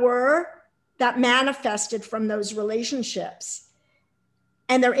that manifested from those relationships.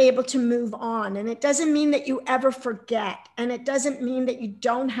 And they're able to move on. And it doesn't mean that you ever forget. And it doesn't mean that you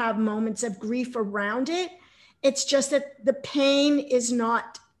don't have moments of grief around it. It's just that the pain is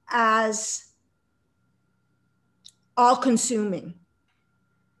not as all consuming.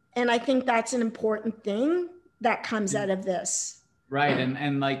 And I think that's an important thing that comes out of this. Right.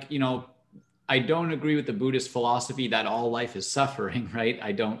 And like, you know, I don't agree with the Buddhist philosophy that all life is suffering, right?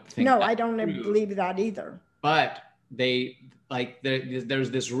 I don't think. No, I don't believe that either. But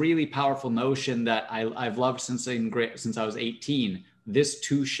there's this really powerful notion that I've loved since I was 18. This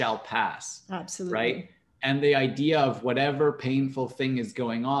too shall pass. Absolutely. Right. And the idea of whatever painful thing is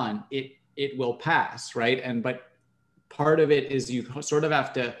going on, it will pass. Right. But part of it is you sort of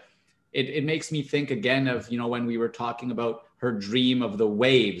have to, it makes me think again of, you know, when we were talking about her dream of the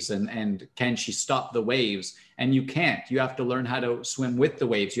waves and can she stop the waves? And you can't. You have to learn how to swim with the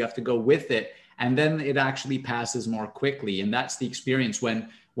waves. You have to go with it. And then it actually passes more quickly. And that's the experience when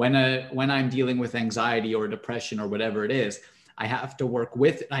I'm dealing with anxiety or depression or whatever it is. I have to work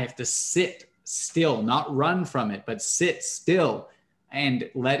with it. I have to sit still, not run from it, but sit still and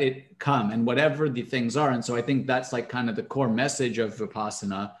let it come, and whatever the things are. And so I think that's like kind of the core message of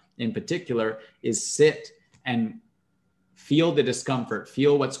Vipassana in particular is sit and feel the discomfort,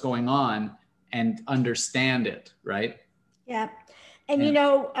 feel what's going on and understand it, right? Yeah. And you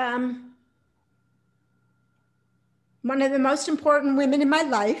know, one of the most important women in my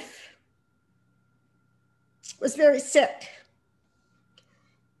life was very sick.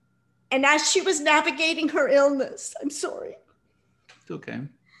 And as she was navigating her illness, I'm sorry. It's okay.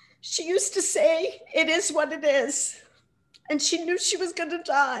 She used to say, "It is what it is." And she knew she was going to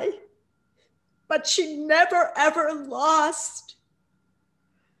die. But she never, ever lost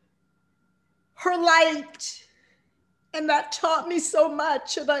her light. And that taught me so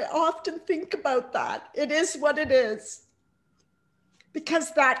much. And I often think about that. It is what it is.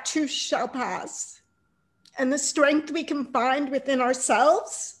 Because that too shall pass. And the strength we can find within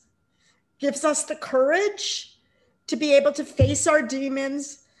ourselves gives us the courage to be able to face our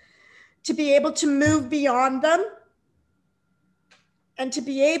demons, to be able to move beyond them, and to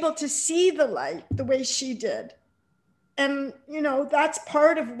be able to see the light the way she did. And, you know, that's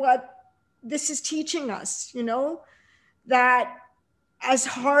part of what this is teaching us, you know, that as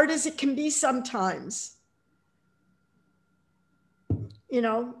hard as it can be sometimes, you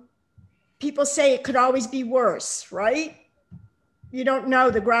know, people say it could always be worse, right? You don't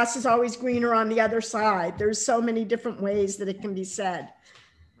know. The grass is always greener on the other side. There's so many different ways that it can be said.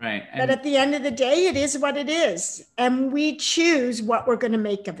 Right. But at the end of the day, it is what it is. And we choose what we're going to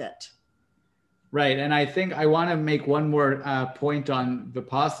make of it. Right. And I think I want to make one more point on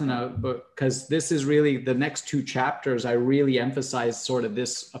Vipassana, because this is really the next two chapters. I really emphasize sort of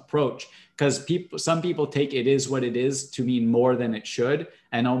this approach, because some people take "it is what it is" to mean more than it should,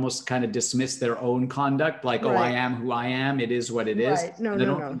 and almost kind of dismiss their own conduct, like, right. Oh, I am who I am. It is what it is. Right. No, I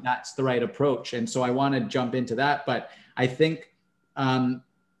don't think that's the right approach. And so I want to jump into that. But I think,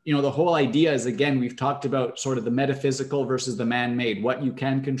 you know, the whole idea is, again, we've talked about sort of the metaphysical versus the man-made, what you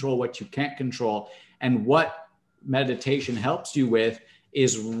can control, what you can't control. And what meditation helps you with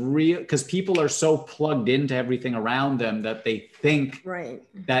is real, because people are so plugged into everything around them that they think right.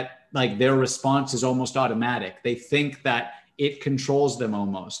 that like their response is almost automatic. They think that it controls them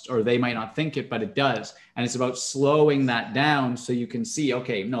almost, or they might not think it, but it does. And it's about slowing that down so you can see,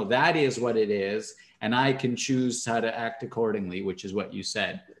 okay, no, that is what it is. And I can choose how to act accordingly, which is what you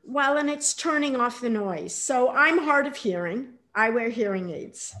said. Well, and it's turning off the noise. So I'm hard of hearing. I wear hearing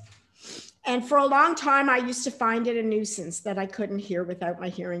aids. And for a long time, I used to find it a nuisance that I couldn't hear without my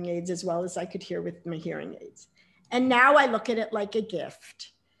hearing aids as well as I could hear with my hearing aids. And now I look at it like a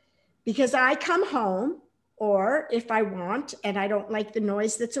gift, because I come home, or if I want, and I don't like the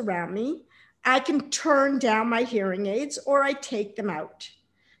noise that's around me, I can turn down my hearing aids or I take them out.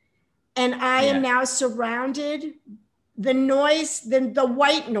 And I am now surrounded. The noise, the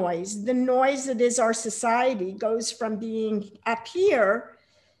white noise, the noise that is our society goes from being up here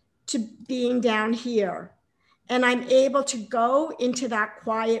to being down here. And I'm able to go into that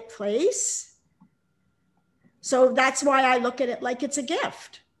quiet place. So that's why I look at it like it's a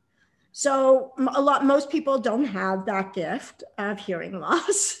gift. So most people don't have that gift of hearing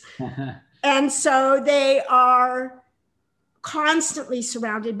loss. And so they are constantly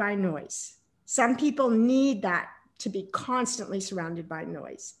surrounded by noise. Some people need that, to be constantly surrounded by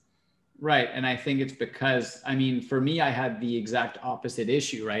noise. Right. And I think it's because, I mean, for me, I had the exact opposite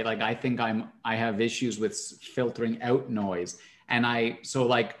issue, right? Like, I think I have issues with filtering out noise. And so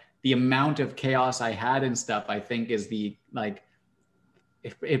like the amount of chaos I had and stuff, I think is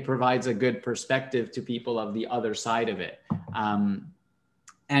it provides a good perspective to people of the other side of it.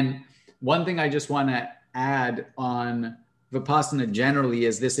 And one thing I just want to add on Vipassana generally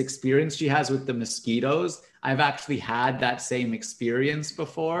is this experience she has with the mosquitoes. I've actually had that same experience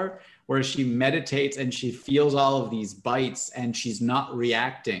before, where she meditates and she feels all of these bites and she's not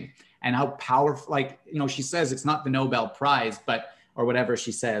reacting. And how powerful, like, you know, she says it's not the Nobel Prize, but, or whatever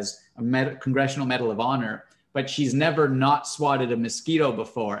she says, Congressional Medal of Honor, but she's never not swatted a mosquito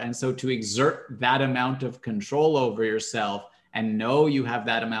before. And so to exert that amount of control over yourself and know you have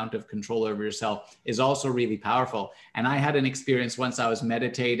that amount of control over yourself is also really powerful. And I had an experience once I was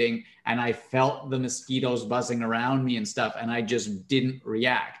meditating and I felt the mosquitoes buzzing around me and stuff, and I just didn't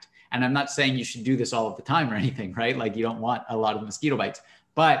react. And I'm not saying you should do this all of the time or anything, right? Like you don't want a lot of mosquito bites,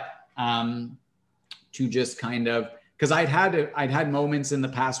 but to just kind of, because I'd had moments in the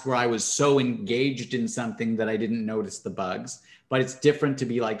past where I was so engaged in something that I didn't notice the bugs, but it's different to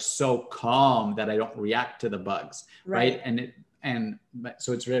be like so calm that I don't react to the bugs, right?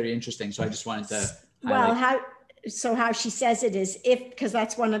 So it's very interesting. So I just wanted to highlight. How she says it is, because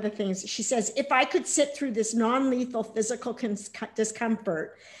that's one of the things she says, if I could sit through this non-lethal physical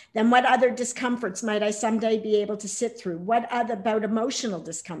discomfort, then what other discomforts might I someday be able to sit through? What other about emotional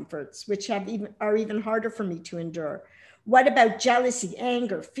discomforts, which are even harder for me to endure? What about jealousy,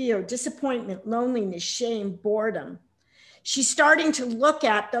 anger, fear, disappointment, loneliness, shame, boredom? She's starting to look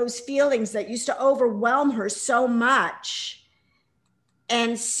at those feelings that used to overwhelm her so much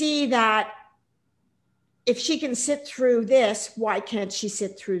and see that if she can sit through this, why can't she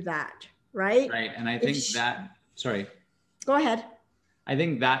sit through that? Right. Right. And I think sorry. Go ahead. I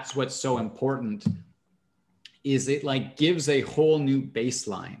think that's what's so important is it like gives a whole new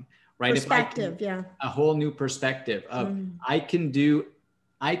baseline, right? Perspective. A whole new perspective of I can deal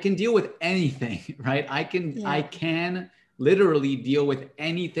with anything, right? I can literally deal with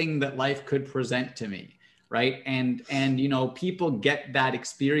anything that life could present to me. Right. And, you know, people get that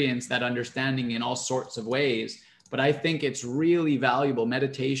experience, that understanding in all sorts of ways. But I think it's really valuable.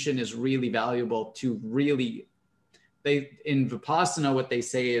 Meditation is really valuable to really, in Vipassana, what they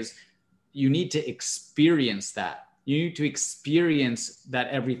say is you need to experience that. You need to experience that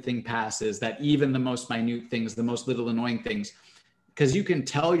everything passes, that even the most minute things, the most little annoying things, because you can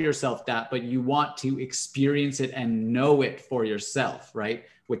tell yourself that, but you want to experience it and know it for yourself. Right.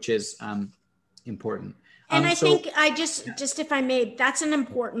 Which is important. And I think just if I may, that's an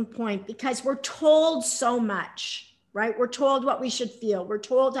important point because we're told so much, right? We're told what we should feel. We're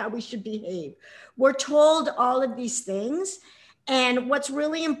told how we should behave. We're told all of these things. And what's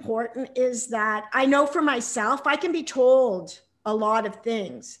really important is that I know for myself, I can be told a lot of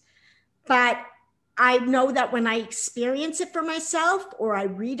things, but I know that when I experience it for myself or I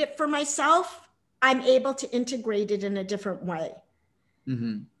read it for myself, I'm able to integrate it in a different way.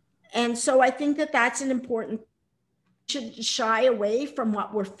 Mm-hmm. And so I think that that's an important, should shy away from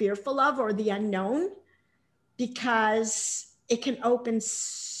what we're fearful of or the unknown, because it can open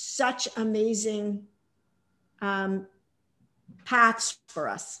such amazing paths for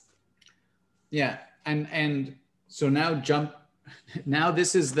us. Yeah. And so now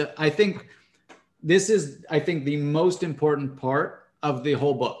this is I think the most important part of the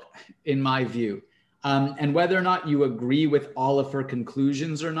whole book, in my view. And whether or not you agree with all of her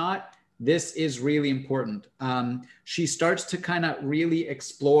conclusions or not, this is really important. She starts to kind of really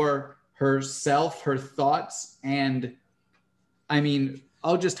explore herself, her thoughts. And I mean,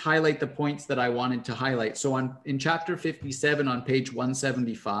 I'll just highlight the points that I wanted to highlight. So in chapter 57 on page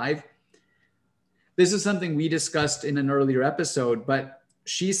 175, this is something we discussed in an earlier episode, but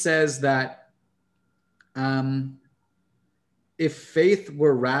she says that if faith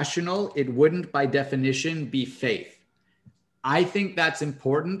were rational, it wouldn't by definition be faith. I think that's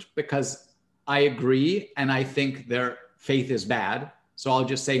important because I agree. And I think their faith is bad. So I'll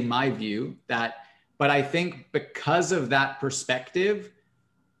just say my view but I think because of that perspective,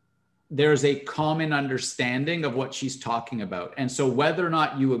 there's a common understanding of what she's talking about. And so whether or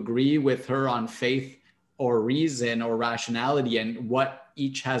not you agree with her on faith or reason or rationality and what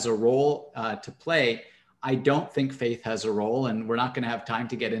each has a role to play, I don't think faith has a role, and we're not going to have time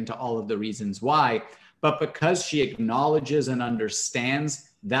to get into all of the reasons why, but because she acknowledges and understands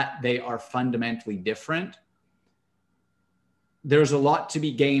that they are fundamentally different, there's a lot to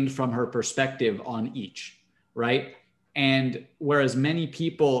be gained from her perspective on each, right? And whereas many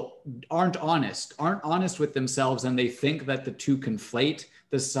people aren't honest with themselves, and they think that the two conflate,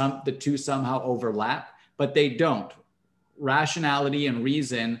 the two somehow overlap, but they don't. Rationality and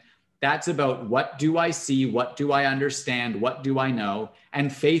reason, that's about what do I see? What do I understand? What do I know?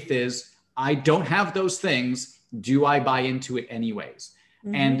 And faith is, I don't have those things. Do I buy into it anyways?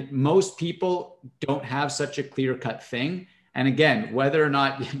 Mm-hmm. And most people don't have such a clear-cut thing. And again, whether or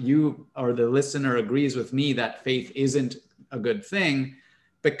not you or the listener agrees with me that faith isn't a good thing,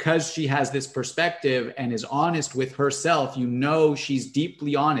 because she has this perspective and is honest with herself. You know, she's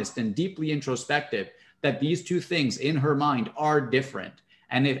deeply honest and deeply introspective, that these two things in her mind are different.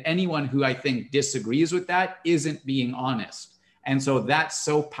 And if anyone who I think disagrees with that isn't being honest. And so that's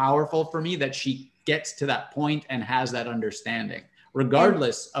so powerful for me, that she gets to that point and has that understanding,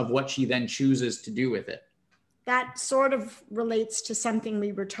 regardless of what she then chooses to do with it. That sort of relates to something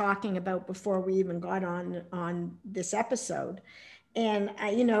we were talking about before we even got on this episode. And,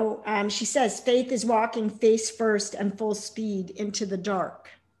 she says, faith is walking face first and full speed into the dark,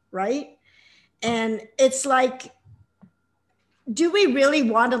 right? And it's like, do we really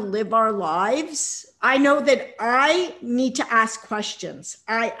want to live our lives? I know that I need to ask questions.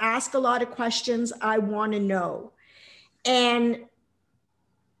 I ask a lot of questions. I want to know. And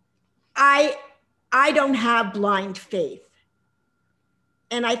I don't have blind faith.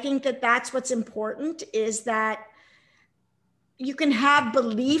 And I think that that's what's important, is that you can have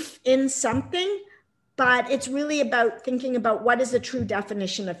belief in something, but it's really about thinking about what is the true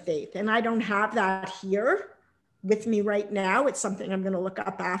definition of faith. And I don't have that here with me right now. It's something I'm going to look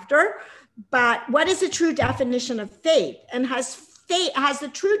up after. But what is the true definition of faith? And has the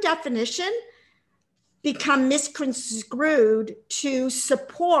true definition become misconstrued to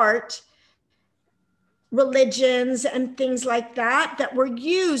support religions and things like that were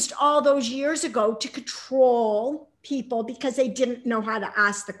used all those years ago to control people because they didn't know how to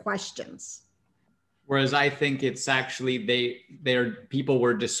ask the questions? Whereas I think it's actually people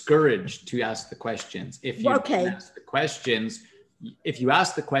were discouraged to ask the questions. If you ask the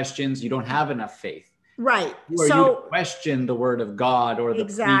questions, you don't have enough faith. Right. Or you question the word of God or the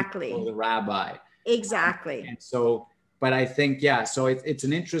priest or the rabbi. Exactly. And so, but I think, so it's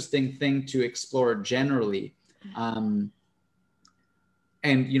an interesting thing to explore generally. And,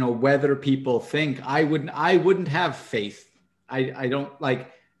 whether people think I wouldn't have faith. I don't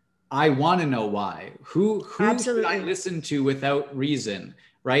like, I want to know why. Who should I listen to without reason,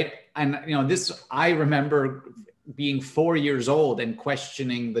 right? And I remember being 4 years old and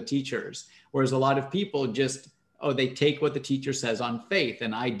questioning the teachers, whereas a lot of people just they take what the teacher says on faith.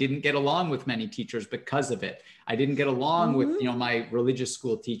 And I didn't get along with many teachers because of it. I didn't get along with my religious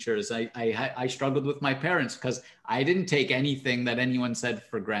school teachers. I struggled with my parents because I didn't take anything that anyone said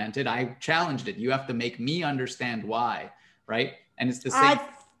for granted. I challenged it. You have to make me understand why, right? And it's the same.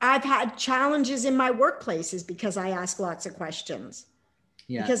 I've had challenges in my workplaces because I ask lots of questions.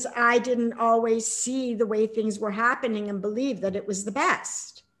 Yeah. Because I didn't always see the way things were happening and believe that it was the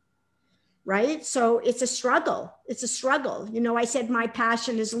best. Right? So it's a struggle. It's a struggle. I said my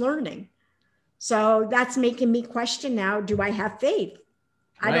passion is learning. So that's making me question now, do I have faith?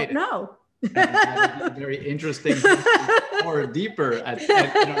 I don't know. That would be very interesting or deeper at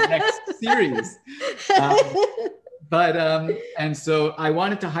our next series. And so I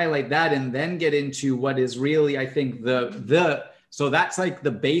wanted to highlight that and then get into what is really, I think, so that's like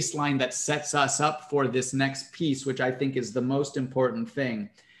the baseline that sets us up for this next piece, which I think is the most important thing.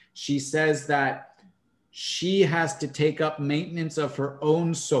 She says that she has to take up maintenance of her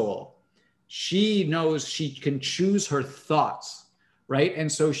own soul. She knows she can choose her thoughts, right?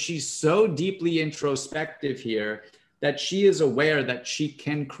 And so she's so deeply introspective here that she is aware that she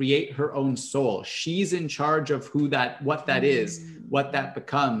can create her own soul. She's in charge of what that is, what that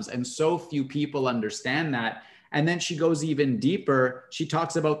becomes. And so few people understand that. And then she goes even deeper. She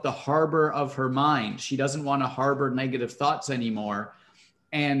talks about the harbor of her mind. She doesn't want to harbor negative thoughts anymore.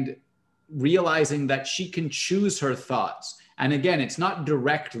 And realizing that she can choose her thoughts. And again, it's not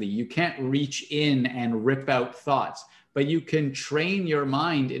directly. You can't reach in and rip out thoughts. But you can train your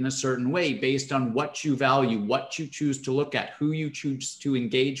mind in a certain way based on what you value, what you choose to look at, who you choose to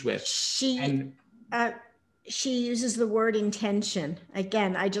engage with. She uses the word intention.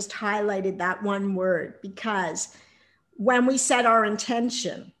 Again, I just highlighted that one word because when we set our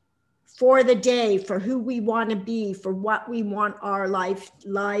intention for the day, for who we want to be, for what we want our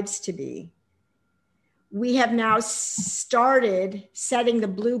lives to be, we have now started setting the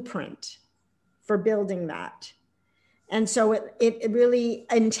blueprint for building that. And so it really,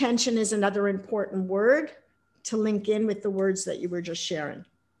 intention is another important word to link in with the words that you were just sharing.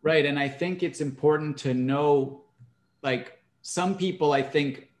 Right. And I think it's important to know, like, some people, I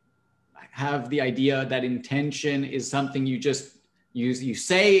think, have the idea that intention is something you just you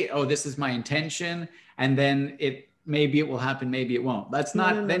say, oh, this is my intention. And then maybe it will happen, maybe it won't. That's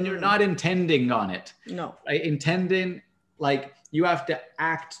not, you're not intending on it. No. Right? Intending, like, you have to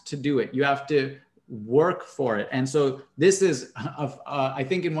act to do it. You have to work for it. And so this is, I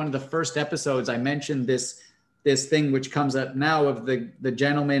think in one of the first episodes, I mentioned this thing which comes up now of the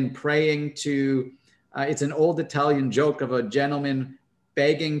gentleman praying to it's an old Italian joke of a gentleman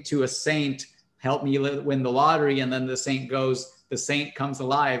begging to a saint, help me win the lottery. And then the saint comes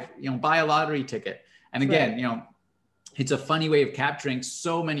alive, buy a lottery ticket. And again, it's a funny way of capturing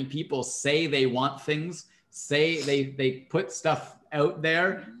so many people say they want things, say they put stuff out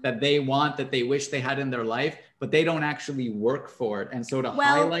there that they want, that they wish they had in their life, but they don't actually work for it. And so to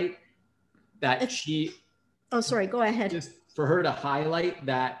highlight that go ahead. Just for her to highlight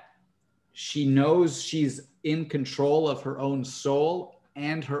that she knows she's in control of her own soul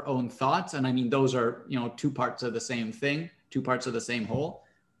and her own thoughts. And I mean, those are, two parts of the same thing, two parts of the same whole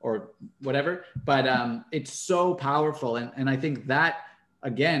or whatever, but it's so powerful. And I think that,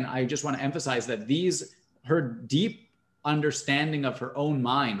 again, I just want to emphasize that her deep understanding of her own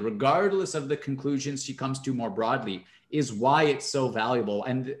mind, regardless of the conclusions she comes to more broadly, is why it's so valuable.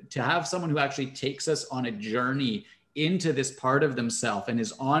 And to have someone who actually takes us on a journey into this part of themselves and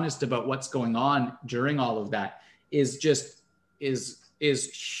is honest about what's going on during all of that is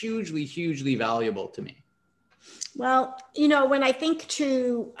hugely, hugely valuable to me. Well, when I think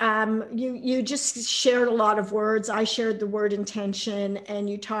to, you just shared a lot of words. I shared the word intention, and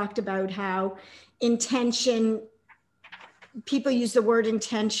you talked about how intention, people use the word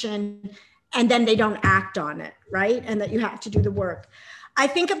intention and then they don't act on it, right? And that you have to do the work. I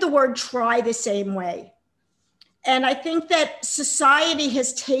think of the word try the same way. And I think that society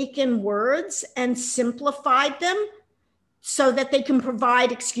has taken words and simplified them so that they can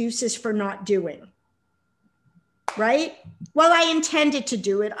provide excuses for not doing. Right? Well, I intended to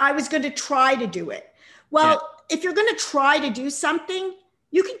do it. I was going to try to do it. Well, if you're going to try to do something,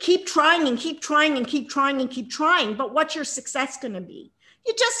 you can keep trying and keep trying and keep trying and keep trying. But what's your success going to be?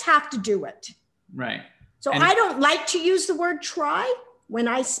 You just have to do it. Right. So I don't like to use the word try when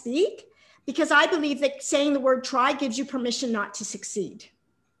I speak, because I believe that saying the word try gives you permission not to succeed.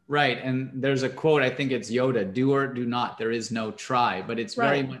 Right. And there's a quote, I think it's Yoda, do or do not, there is no try. But it's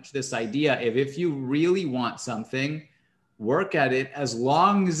very much this idea of, if you really want something, work at it as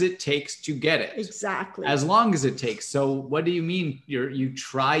long as it takes to get it. Exactly. As long as it takes. So what do you mean you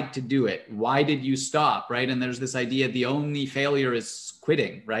tried to do it? Why did you stop? Right. And there's this idea, the only failure is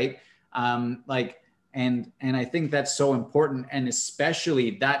quitting. Right. And I think that's so important. And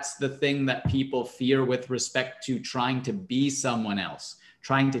especially that's the thing that people fear with respect to trying to be someone else,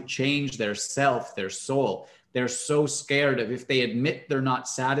 trying to change their self, their soul. They're so scared of, if they admit they're not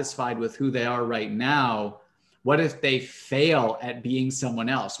satisfied with who they are right now, what if they fail at being someone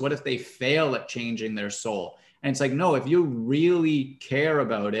else? What if they fail at changing their soul? And it's like, no, if you really care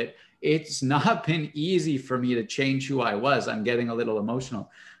about it, it's not been easy for me to change who I was. I'm getting a little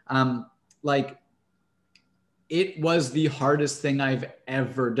emotional. It was the hardest thing I've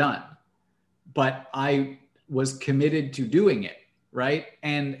ever done, but I was committed to doing it. Right.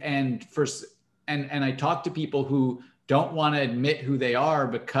 And I talk to people who don't want to admit who they are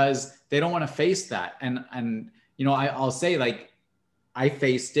because they don't want to face that. And I'll say, like, I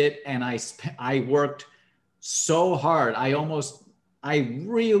faced it, and I worked so hard. I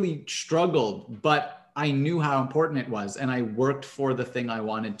really struggled, but I knew how important it was. And I worked for the thing I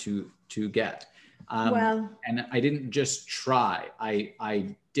wanted to get. And I didn't just try,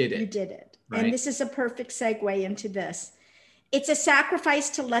 I did it. You did it. Right? And this is a perfect segue into this. It's a sacrifice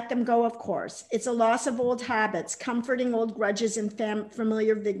to let them go, of course. It's a loss of old habits, comforting old grudges and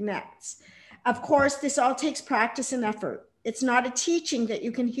familiar vignettes. Of course, this all takes practice and effort. It's not a teaching that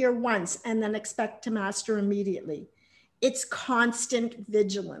you can hear once and then expect to master immediately. It's constant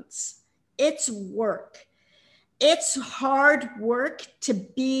vigilance. It's work. It's hard work to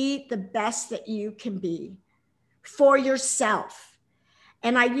be the best that you can be for yourself.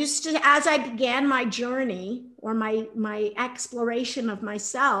 And I used to, as I began my journey or my exploration of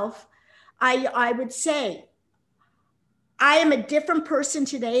myself, I would say, I am a different person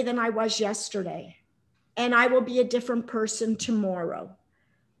today than I was yesterday. And I will be a different person tomorrow.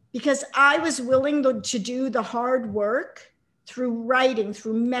 Because I was willing to do the hard work through writing,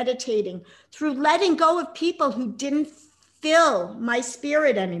 through meditating, through letting go of people who didn't fill my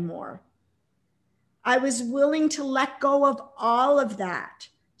spirit anymore. I was willing to let go of all of that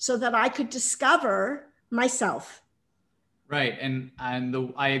so that I could discover myself. Right. And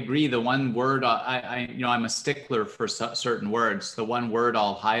I agree. The one word I'm a stickler for certain words. The one word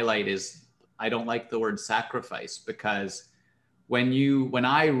I'll highlight is, I don't like the word sacrifice, because when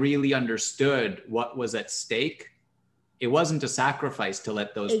I really understood what was at stake, it wasn't a sacrifice to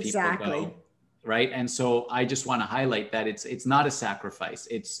let those people go. Right. And so I just want to highlight that it's not a sacrifice.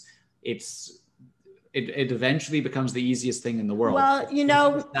 It eventually becomes the easiest thing in the world.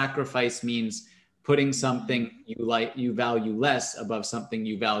 Well, sacrifice means putting something you value less above something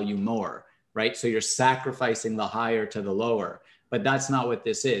you value more. right? So you're sacrificing the higher to the lower, but that's not what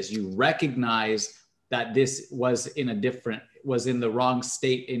this is. You recognize that this was in the wrong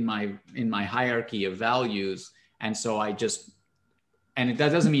state in my hierarchy of values. And so that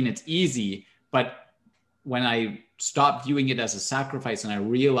doesn't mean it's easy, but when I stop viewing it as a sacrifice and I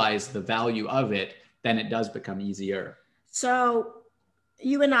realize the value of it, then it does become easier. So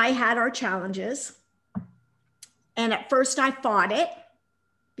you and I had our challenges. And at first I fought it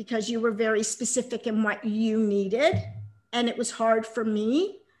because you were very specific in what you needed. And it was hard for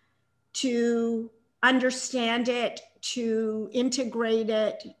me to understand it, to integrate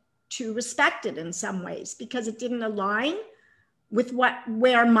it, to respect it in some ways, because it didn't align with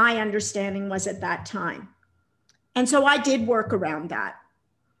where my understanding was at that time. And so I did work around that.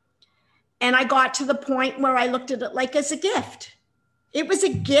 And I got to the point where I looked at it like as a gift. It was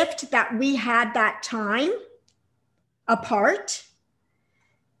a gift that we had that time apart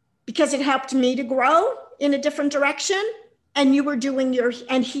because it helped me to grow in a different direction, and you were doing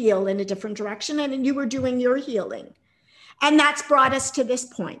and heal in a different direction, and you were doing your healing. And that's brought us to this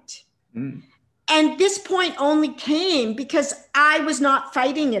point. Mm. And this point only came because I was not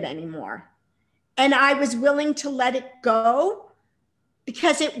fighting it anymore. And I was willing to let it go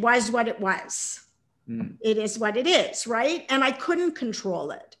because it was what it was. Mm. It is what it is, right? And I couldn't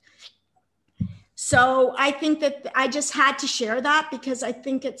control it. So I think that I just had to share that because I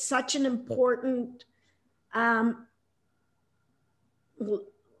think it's such an important,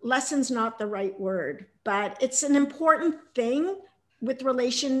 lesson's not the right word, but it's an important thing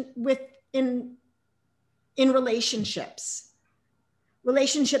in relationships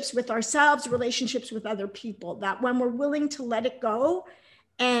with ourselves, relationships with other people, that when we're willing to let it go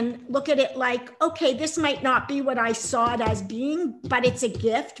and look at it like, okay, this might not be what I saw it as being, but it's a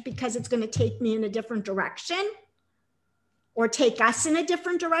gift because it's going to take me in a different direction or take us in a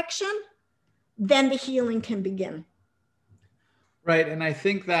different direction, then the healing can begin. Right. And I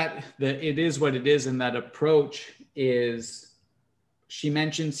think that it is what it is. And that approach is, she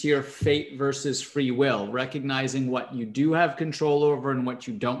mentions here fate versus free will, recognizing what you do have control over and what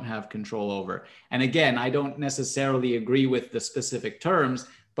you don't have control over. And again, I don't necessarily agree with the specific terms,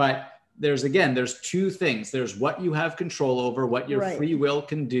 but there's two things. There's what you have control over, what your free will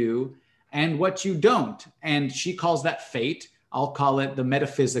can do, and what you don't. And she calls that fate. I'll call it the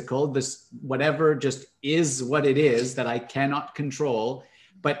metaphysical, this whatever just is what it is that I cannot control.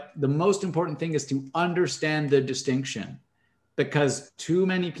 But the most important thing is to understand the distinction, because too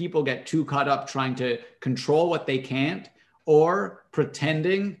many people get too caught up trying to control what they can't, or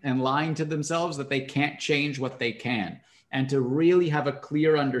pretending and lying to themselves that they can't change what they can. And to really have a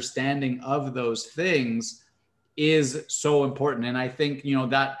clear understanding of those things is so important. And I think,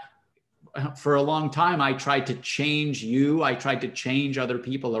 that for a long time, I tried to change you. I tried to change other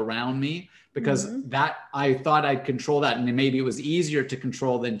people around me because that I thought I'd control that. And maybe it was easier to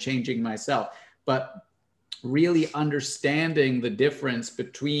control than changing myself. But really understanding the difference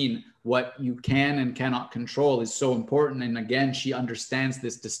between what you can and cannot control is so important. And again, she understands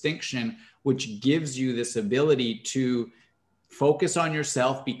this distinction, which gives you this ability to focus on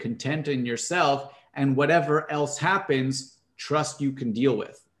yourself, be content in yourself, and whatever else happens, trust you can deal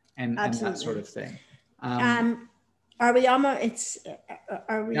with. And that sort of thing. Are we almost?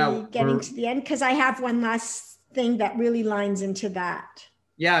 Are we getting to the end? Because I have one last thing that really lines into that.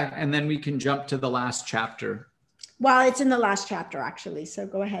 Yeah, and then we can jump to the last chapter. Well, it's in the last chapter actually. So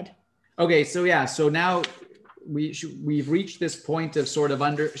go ahead. Okay, so now we've reached this point of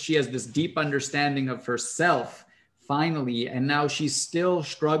she has this deep understanding of herself finally, and now she's still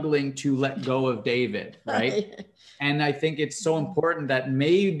struggling to let go of David, right? And I think it's so important that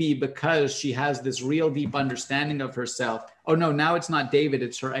maybe because she has this real deep understanding of herself, oh no, now it's not David,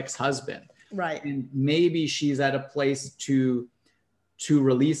 it's her ex-husband. Right. And maybe she's at a place to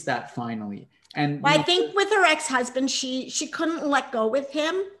release that finally. And I think with her ex-husband, she couldn't let go of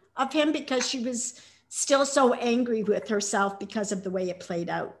him because she was still so angry with herself because of the way it played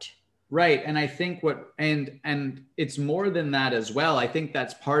out. Right. And I think and it's more than that as well. I think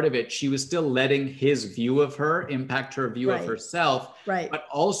that's part of it. She was still letting his view of her impact her view of herself. Right. But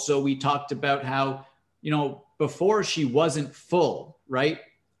also we talked about how, before she wasn't full, right?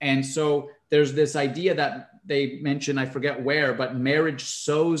 And so there's this idea that they mention, I forget where, but marriage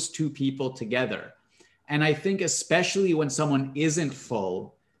sews two people together. And I think especially when someone isn't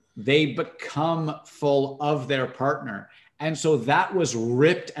full, they become full of their partner. And so that was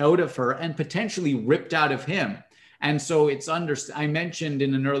ripped out of her and potentially ripped out of him. And so I mentioned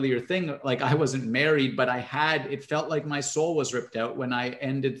in an earlier thing, like I wasn't married, but it felt like my soul was ripped out when I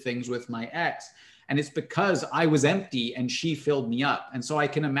ended things with my ex. And it's because I was empty and she filled me up. And so I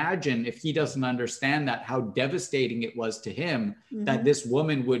can imagine, if he doesn't understand that, how devastating it was to him that this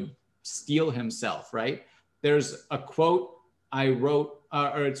woman would steal himself, right? There's a quote I wrote,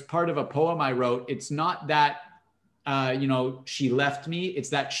 or it's part of a poem I wrote. It's not that, she left me. It's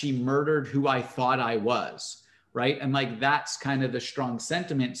that she murdered who I thought I was, right? And like, that's kind of the strong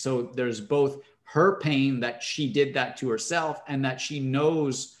sentiment. So there's both her pain that she did that to herself, and that she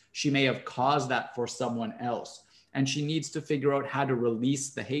knows she may have caused that for someone else. And she needs to figure out how to release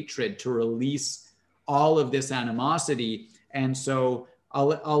the hatred, to release all of this animosity. And so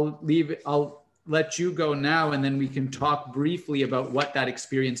I'll let you go now, and then we can talk briefly about what that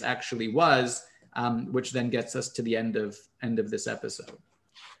experience actually was, which then gets us to the end of this episode.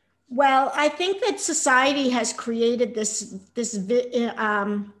 Well, I think that society has created this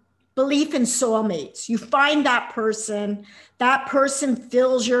belief in soulmates. You find that person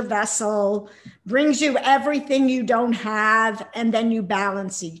fills your vessel, brings you everything you don't have, and then you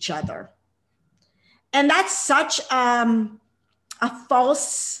balance each other. And that's such a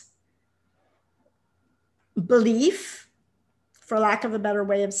false belief, for lack of a better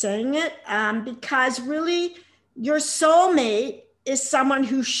way of saying it, because really your soulmate is someone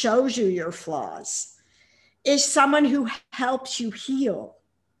who shows you your flaws, is someone who helps you heal.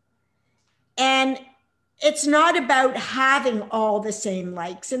 And it's not about having all the same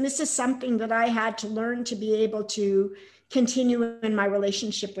likes. And this is something that I had to learn to be able to continue in my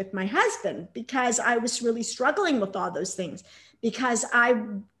relationship with my husband, because I was really struggling with all those things, because I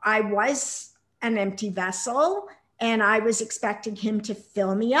was an empty vessel and I was expecting him to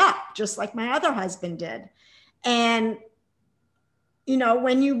fill me up, just like my other husband did. And,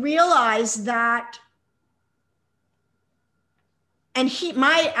 when you realize that, and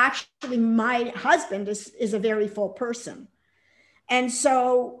my husband is a very full person. And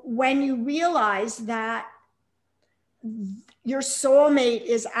so when you realize that your soulmate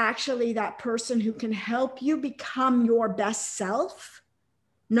is actually that person who can help you become your best self,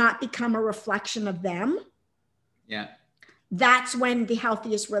 not become a reflection of them. Yeah. That's when the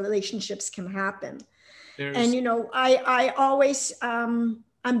healthiest relationships can happen. And, I always, I'm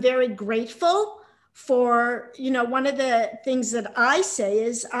very grateful for, one of the things that I say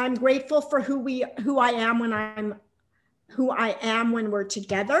is I'm grateful for who I am when we're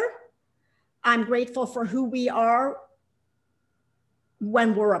together. I'm grateful for who we are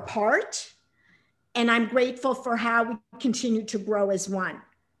when we're apart. And I'm grateful for how we continue to grow as one.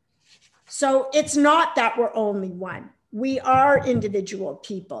 So it's not that we're only one. We are individual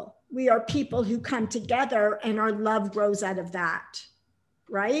people. We are people who come together and our love grows out of that,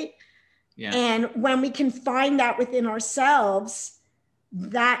 right? Yeah. And when we can find that within ourselves,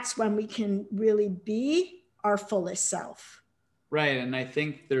 that's when we can really be our fullest self. Right. And I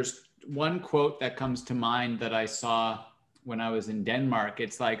think there's one quote that comes to mind that I saw when I was in Denmark.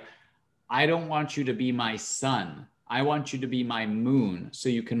 It's like, I don't want you to be my sun. I want you to be my moon, so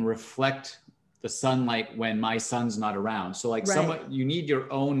you can reflect the sunlight when my sun's not around. So like you need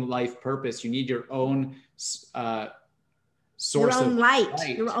your own life purpose. You need your own source your own of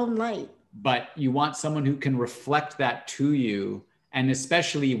light, your own light. But you want someone who can reflect that to you. And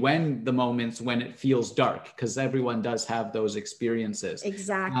especially when the moments when it feels dark, because everyone does have those experiences.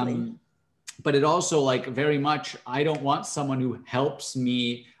 Exactly. But it also very much, I don't want someone who helps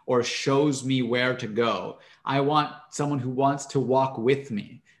me or shows me where to go. I want someone who wants to walk with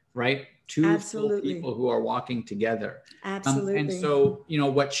me, right? Two full people who are walking together. Absolutely. And so,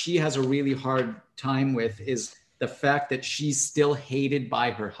 what she has a really hard time with is the fact that she's still hated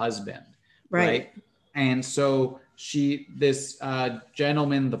by her husband, right? And so this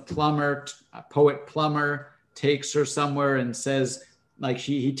gentleman, the plumber, poet plumber, takes her somewhere and says,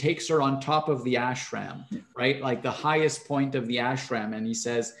 he takes her on top of the ashram, right? Like the highest point of the ashram. And he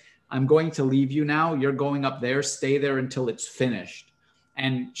says, I'm going to leave you now. You're going up there, stay there until it's finished.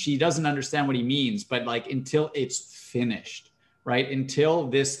 And she doesn't understand what he means, but until it's finished, right? Until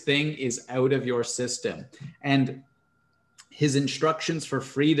this thing is out of your system. And his instructions for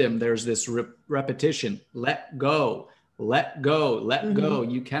freedom, there's this repetition: let go, let go, let go.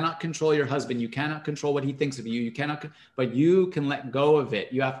 You cannot control your husband. You cannot control what he thinks of you. You cannot, but you can let go of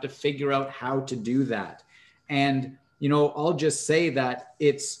it. You have to figure out how to do that. And, I'll just say that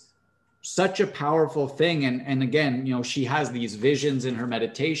it's such a powerful thing. And again, she has these visions in her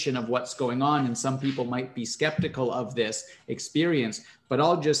meditation of what's going on. And some people might be skeptical of this experience, but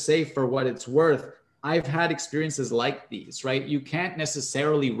I'll just say, for what it's worth, I've had experiences like these, right? You can't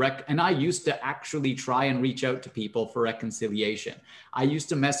necessarily and I used to actually try and reach out to people for reconciliation. I used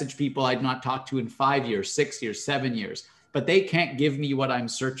to message people I'd not talked to in 5 years, 6 years, 7 years. but they can't give me what I'm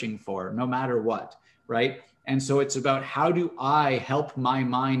searching for, no matter what, right? And so it's about, how do I help my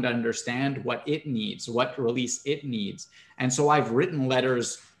mind understand what it needs, what release it needs? And so I've written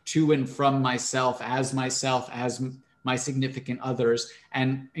letters to and from myself, as my significant others.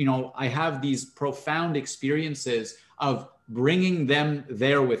 And, I have these profound experiences of bringing them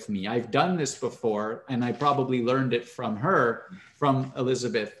there with me. I've done this before, and I probably learned it from her, from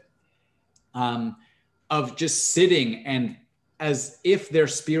Elizabeth, of just sitting and as if their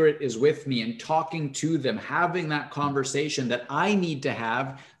spirit is with me and talking to them, having that conversation that I need to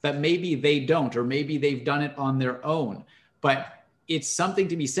have that maybe they don't, or maybe they've done it on their own. But it's something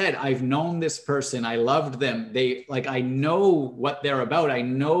to be said. I've known this person. I loved them. I know what they're about. I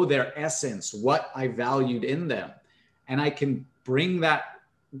know their essence, what I valued in them. And I can bring that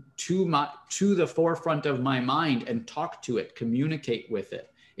to the forefront of my mind and talk to it, communicate with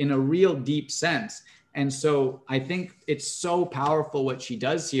it in a real deep sense. And so I think it's so powerful what she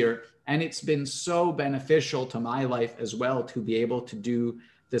does here. And it's been so beneficial to my life as well, to be able to do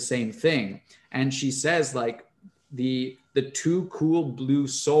the same thing. And she says, like, the two cool blue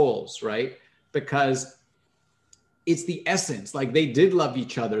souls, right? Because it's the essence. Like, they did love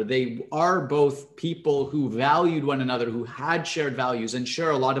each other. They are both people who valued one another, who had shared values. And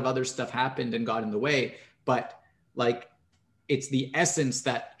sure, a lot of other stuff happened and got in the way, but like, it's the essence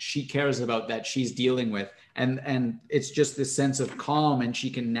that she cares about, that she's dealing with. And it's just this sense of calm, and she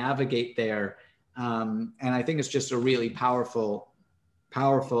can navigate there. And I think it's just a really powerful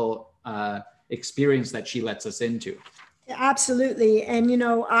experience that she lets us into. Absolutely. And,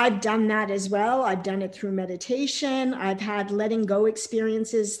 I've done that as well. I've done it through meditation. I've had letting go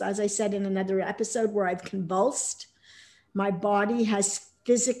experiences, as I said in another episode, where I've convulsed. My body has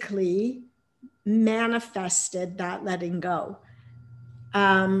physically manifested that letting go.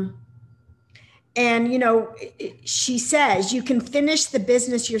 And, she says, you can finish the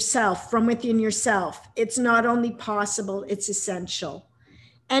business yourself, from within yourself. It's not only possible, it's essential.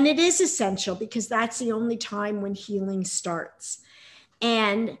 And it is essential, because that's the only time when healing starts.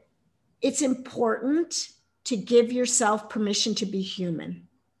 And it's important to give yourself permission to be human.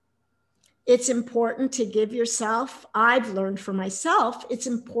 It's important to give yourself, I've learned for myself, it's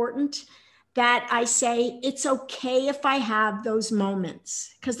important that I say, it's okay if I have those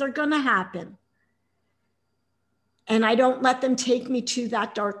moments, because they're going to happen. And I don't let them take me to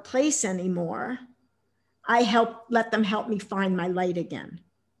that dark place anymore. Let them help me find my light again.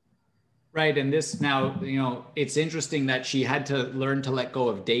 Right. And this now, it's interesting that she had to learn to let go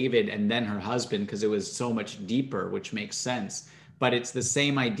of David and then her husband, because it was so much deeper, which makes sense. But it's the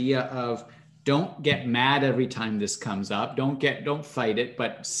same idea of, don't get mad every time this comes up. Don't fight it,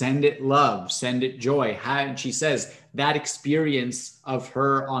 but send it love, send it joy. And she says that experience of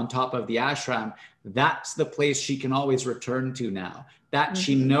her on top of the ashram, that's the place she can always return to now. That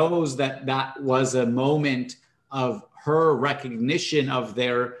she knows that was a moment of her recognition of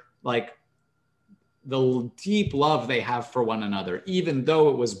their, like, the deep love they have for one another, even though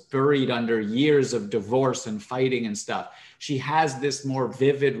it was buried under years of divorce and fighting and stuff. She has this more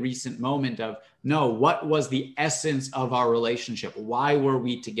vivid recent moment of, no, what was the essence of our relationship? Why were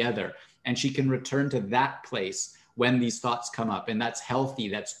we together? And she can return to that place when these thoughts come up, and that's healthy,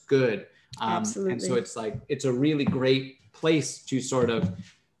 that's good. Absolutely. And so it's like, it's a really great place to sort of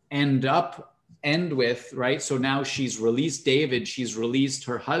end with, right? So now she's released David, she's released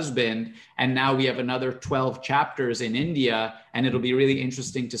her husband, and now we have another 12 chapters in India, and it'll be really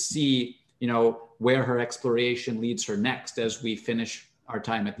interesting to see, where her exploration leads her next as we finish our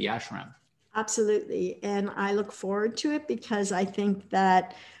time at the ashram. Absolutely. And I look forward to it, because I think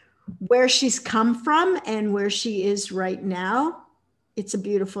that where she's come from and where she is right now, it's a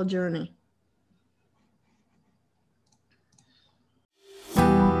beautiful journey.